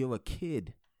 when you're a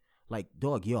kid, like,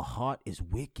 dog, your heart is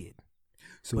wicked.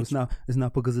 So but it's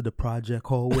not because of the project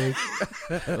hallway.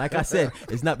 Like I said,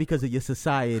 it's not because of your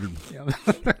society.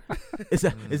 It's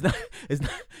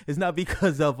not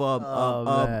because of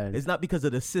it's not because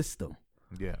of the system.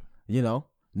 Yeah.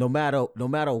 No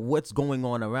matter what's going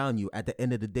on around you, at the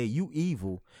end of the day, you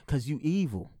evil because you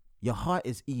evil. Your heart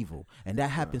is evil, and that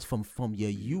happens from your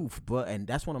youth, bro. And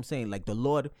that's what I'm saying. Like the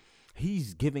Lord,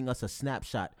 He's giving us a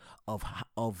snapshot of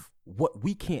what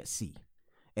we can't see.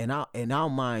 In our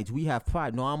minds, we have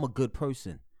pride. No, I'm a good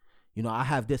person. I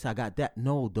have this, I got that.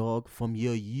 No, dog. From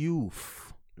your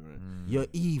youth, you're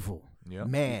evil,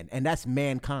 man, and that's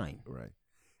mankind. Right.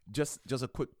 Just a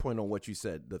quick point on what you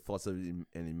said. The thoughts of an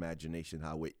imagination,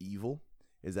 how we're evil,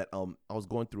 is that I was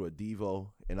going through a Devo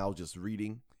and I was just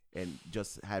reading and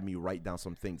just had me write down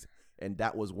some things, and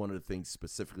that was one of the things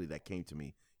specifically that came to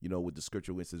me. With the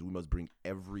scripture where it says we must bring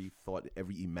every thought,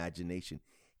 every imagination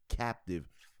captive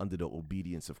under the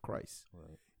obedience of Christ.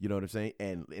 Right. You know what I'm saying?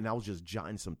 And I was just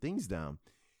jotting some things down.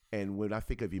 And when I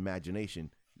think of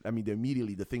imagination, I mean,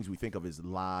 immediately the things we think of is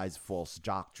lies, false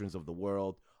doctrines of the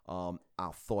world, our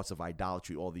thoughts of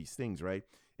idolatry, all these things, right?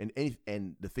 And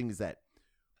the thing is that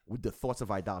with the thoughts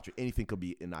of idolatry, anything could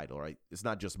be an idol, right? It's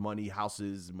not just money,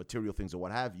 houses, material things, or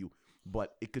what have you,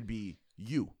 but it could be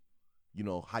you,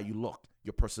 how you look,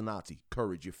 your personality,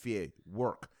 courage, your fear,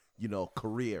 work,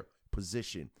 career,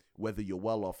 position, whether you're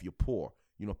well off, you're poor,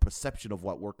 perception of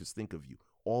what workers think of you,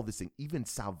 all this thing, even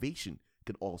salvation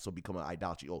could also become an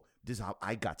idolatry. Oh, this is how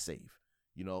I got saved,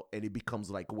 and it becomes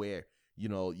like where,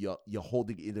 you're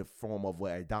holding it in the form of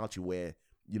idolatry where,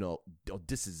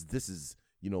 this is,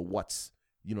 what's,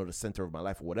 the center of my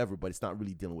life or whatever, but it's not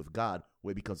really dealing with God,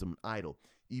 where it becomes an idol.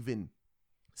 Even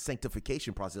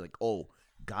sanctification process, like, oh,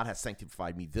 God has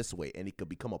sanctified me this way, and it could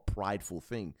become a prideful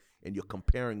thing, and you're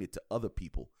comparing it to other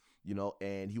people.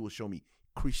 And he will show me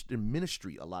Christian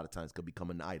ministry a lot of times could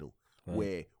become an idol,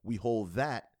 where we hold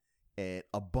that and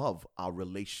above our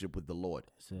relationship with the Lord.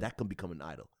 That can become an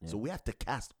idol. Yeah. So we have to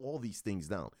cast all these things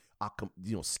down. our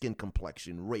skin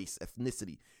complexion, race,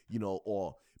 ethnicity,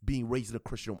 or being raised in a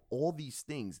Christian home. All these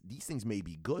things may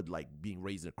be good, like being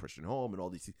raised in a Christian home and all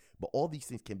these things, but all these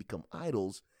things can become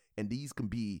idols, and these can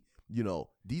be,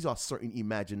 these are certain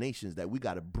imaginations that we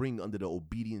got to bring under the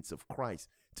obedience of Christ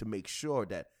to make sure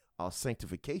that our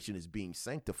sanctification is being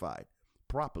sanctified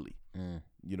properly.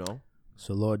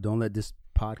 So Lord, don't let this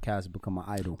podcast become an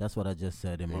idol. That's what I just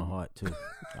said in my heart too.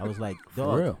 I was like,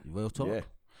 For dog, real talk.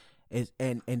 Yeah.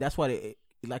 And that's why,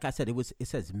 like I said, it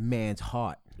says man's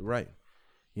heart. Right.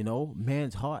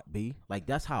 Man's heart, B. Like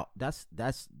that's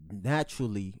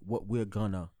naturally what we're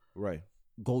gonna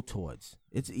go towards.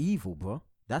 It's evil, bro.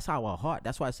 That's how our heart.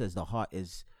 That's why it says the heart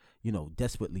is,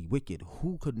 desperately wicked.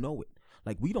 Who could know it?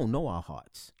 Like, we don't know our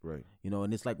hearts. Right.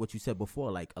 And it's like what you said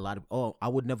before, like a lot of, I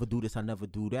would never do this, I never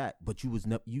do that. But you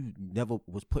never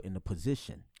was put in a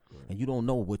position. Right. And you don't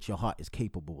know what your heart is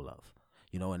capable of.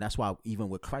 And that's why even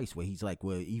with Christ, where he's like,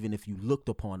 well, even if you looked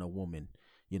upon a woman,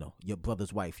 your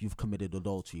brother's wife, you've committed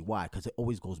adultery. Why? Because it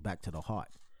always goes back to the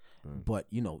heart. Right. But,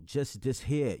 just this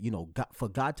here, for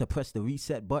God to press the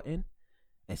reset button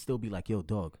and still be like, yo,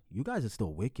 dog, you guys are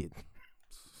still wicked.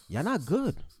 You're not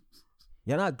good.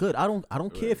 You're not good. I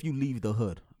don't care if you leave the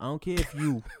hood. I don't care if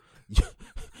you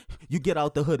you get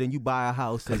out the hood and you buy a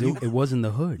house. Because it wasn't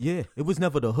the hood. Yeah, it was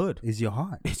never the hood. It's your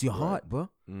heart. It's your heart, bro.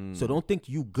 So don't think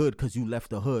you good because you left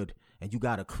the hood and you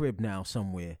got a crib now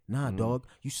somewhere. Nah, dog.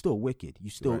 You still wicked. You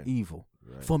still evil.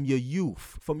 Right. From your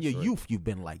youth. Youth, you've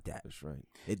been like that. That's right.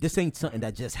 This ain't something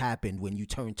that just happened when you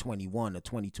turned 21 or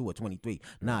 22 or 23.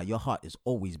 Nah, your heart has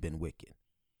always been wicked.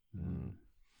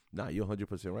 Nah, you're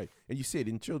 100% right. And you see it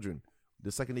in children.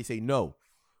 The second they say no,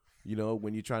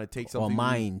 when you're trying to take something. Or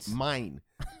mine.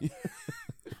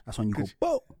 That's when you go,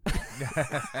 boom.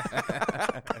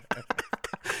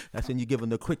 That's when you give them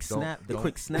the quick snap.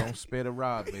 Quick snap. Don't spare the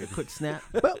rod, baby. Quick snap.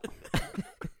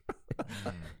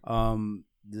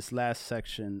 This last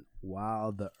section,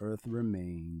 while the earth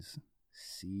remains,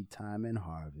 seed time and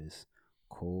harvest,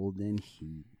 cold and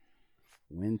heat,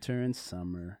 winter and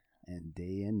summer, and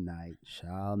day and night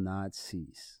shall not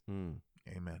cease.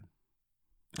 Amen.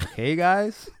 Okay,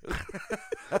 guys?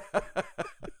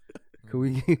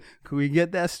 Can we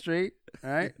get that straight?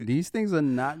 All right? These things are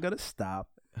not going to stop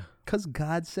because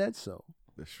God said so.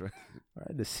 That's right.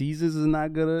 Right? The seasons is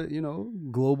not going to,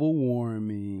 global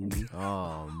warming.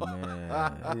 Oh, man.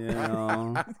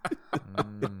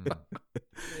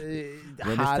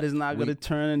 Hot is not going to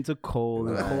turn into cold.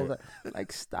 And cold.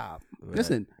 Like, stop. Right.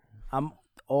 Listen, I'm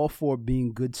all for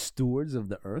being good stewards of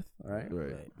the earth, right?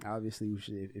 Obviously, we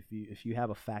should, if you have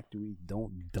a factory,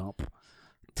 don't dump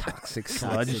toxic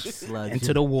sludge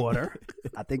into the water.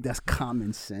 I think that's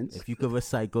common sense. If you could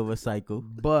recycle.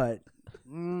 But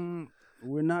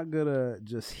we're not gonna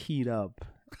just heat up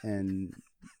and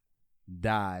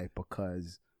die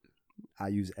because I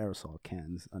use aerosol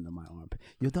cans under my armpit.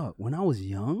 Yo, dog, when I was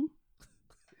young,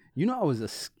 I was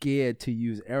scared to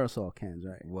use aerosol cans,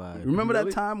 right? Why? Remember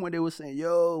that time when they were saying,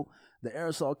 yo, the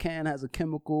aerosol can has a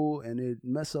chemical and it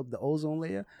mess up the ozone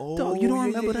layer? Oh, dog, you don't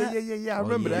remember that? Yeah. I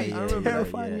remember that. It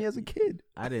terrified me as a kid.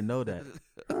 I didn't know that.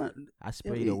 I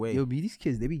sprayed away. These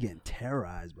kids, they be getting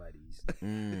terrorized by these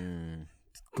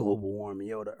global warming.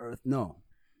 Yo, the earth. No.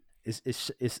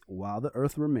 It's while the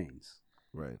earth remains.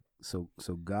 Right. So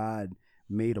God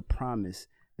made a promise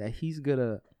that he's going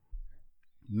to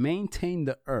maintain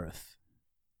the earth,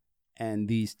 and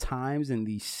these times and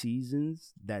these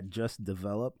seasons that just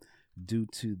developed due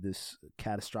to this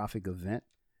catastrophic event,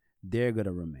 they're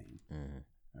gonna remain.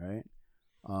 All right,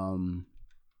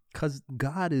 because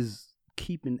God is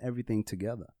keeping everything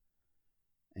together,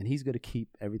 and he's gonna keep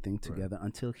everything together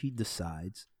until he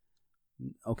decides,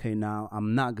 okay, now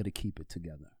I'm not gonna keep it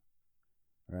together.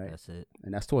 Right. That's it.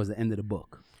 And that's towards the end of the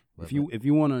book. If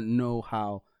you want to know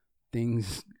how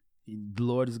things, the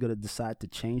Lord is going to decide to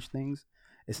change things,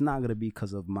 it's not going to be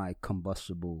because of my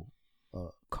combustible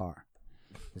car.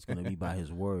 It's going to be by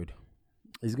his word.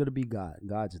 It's going to be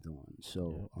God's doing.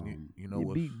 So,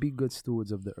 what? Be good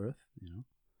stewards of the earth.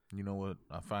 You know what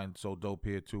I find so dope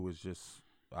here too is just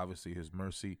obviously his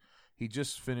mercy. He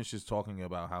just finishes talking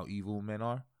about how evil men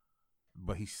are,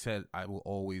 but he said, I will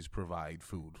always provide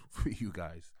food for you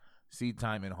guys. Seed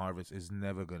time and harvest is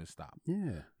never going to stop.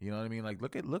 Yeah. You know what I mean? Like,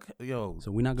 look, yo.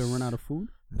 So we're not going to run out of food?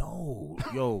 No.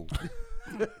 Yo.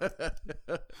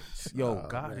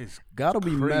 God is God will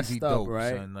be messed up, dope,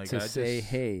 right? Son. Like,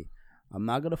 hey, I'm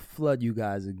not going to flood you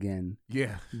guys again.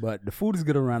 Yeah. But the food is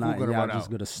going to run out and y'all just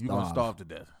going to starve. You're going to starve to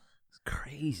death. It's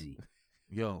crazy.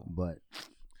 Yo. But.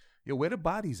 Yo, where the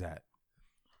bodies at?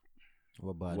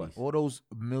 What bodies? What? All those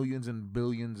millions and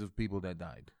billions of people that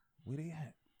died. Where they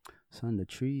at? Son, the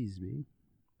trees, B.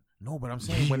 No, but I'm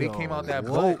saying when they came out that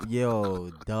boat. Yo,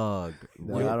 dog.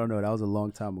 I don't know. That was a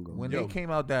long time ago. When they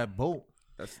came out that boat.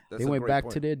 They went back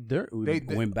to their dirt. They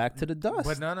went back to the dust.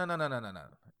 But no.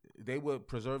 They were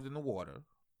preserved in the water,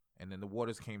 and then the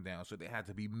waters came down, so there had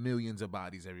to be millions of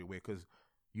bodies everywhere. Because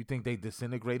you think they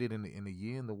disintegrated in a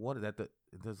year in the water?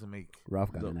 It doesn't make.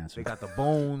 Ralph got an answer. They got the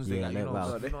bones. Yeah, they got,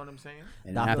 you know what I'm saying?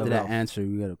 And after that answer,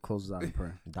 we gotta close this out in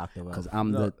prayer. Dr. Because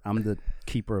I'm the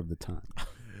keeper of the time.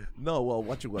 No, well,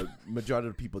 majority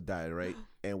of the people died, right?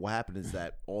 And what happened is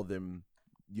that all of them,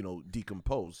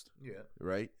 decomposed. Yeah.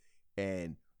 Right?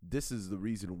 And this is the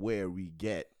reason where we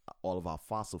get all of our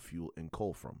fossil fuel and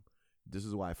coal from. This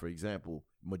is why, for example,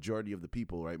 majority of the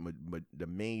people, right, the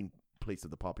main place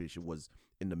of the population was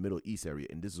in the Middle East area.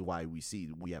 And this is why we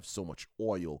have so much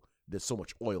oil. There's so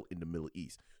much oil in the Middle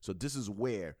East. So this is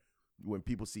where, when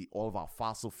people see all of our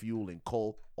fossil fuel and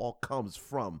coal, all comes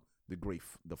from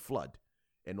the flood.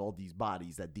 And all these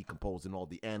bodies that decompose, and all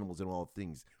the animals and all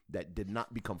things that did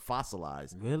not become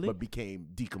fossilized, but became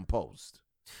decomposed.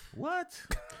 What?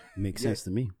 Makes sense to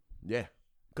me. Yeah.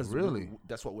 Because really,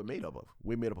 that's what we're made up of.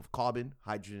 We're made up of carbon,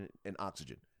 hydrogen, and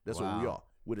oxygen. That's what we are.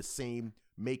 We're the same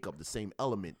makeup, the same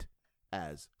element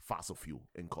as fossil fuel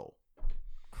and coal.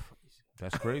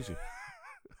 That's crazy.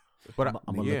 But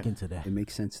I'm going to look into that. It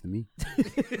makes sense to me.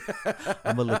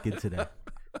 I'm going to look into that.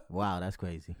 Wow, that's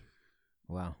crazy.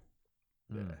 Wow.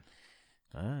 Yeah.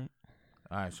 All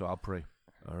right, so I'll pray.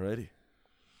 Alrighty.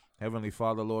 Heavenly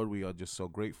Father, Lord, we are just so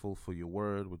grateful for your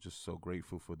word. We're just so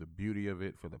grateful for the beauty of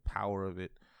it, for the power of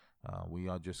it. We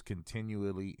are just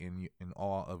continually in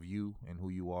awe of you and who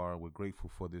you are. We're grateful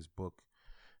for this book.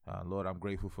 Lord, I'm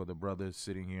grateful for the brothers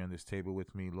sitting here on this table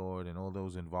with me, Lord, and all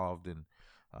those involved in,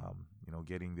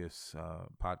 getting this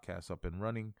podcast up and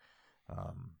running.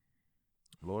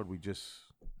 Lord, we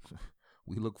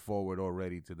look forward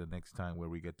already to the next time where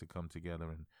we get to come together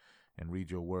and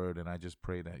read your word. And I just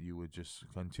pray that you would just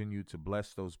continue to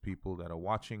bless those people that are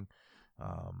watching,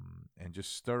 and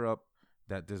just stir up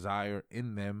that desire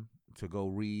in them to go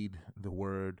read the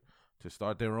word, to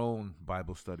start their own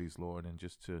Bible studies, Lord, and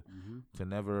just to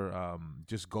never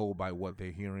just go by what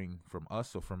they're hearing from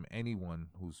us or from anyone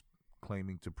who's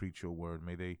claiming to preach your word.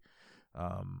 May they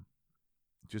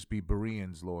just be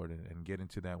Bereans, Lord, and get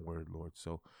into that word, Lord.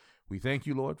 So we thank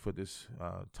you, Lord, for this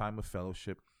time of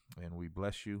fellowship, and we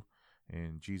bless you.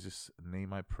 In Jesus'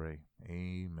 name I pray.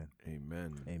 Amen.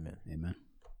 Amen. Amen. Amen.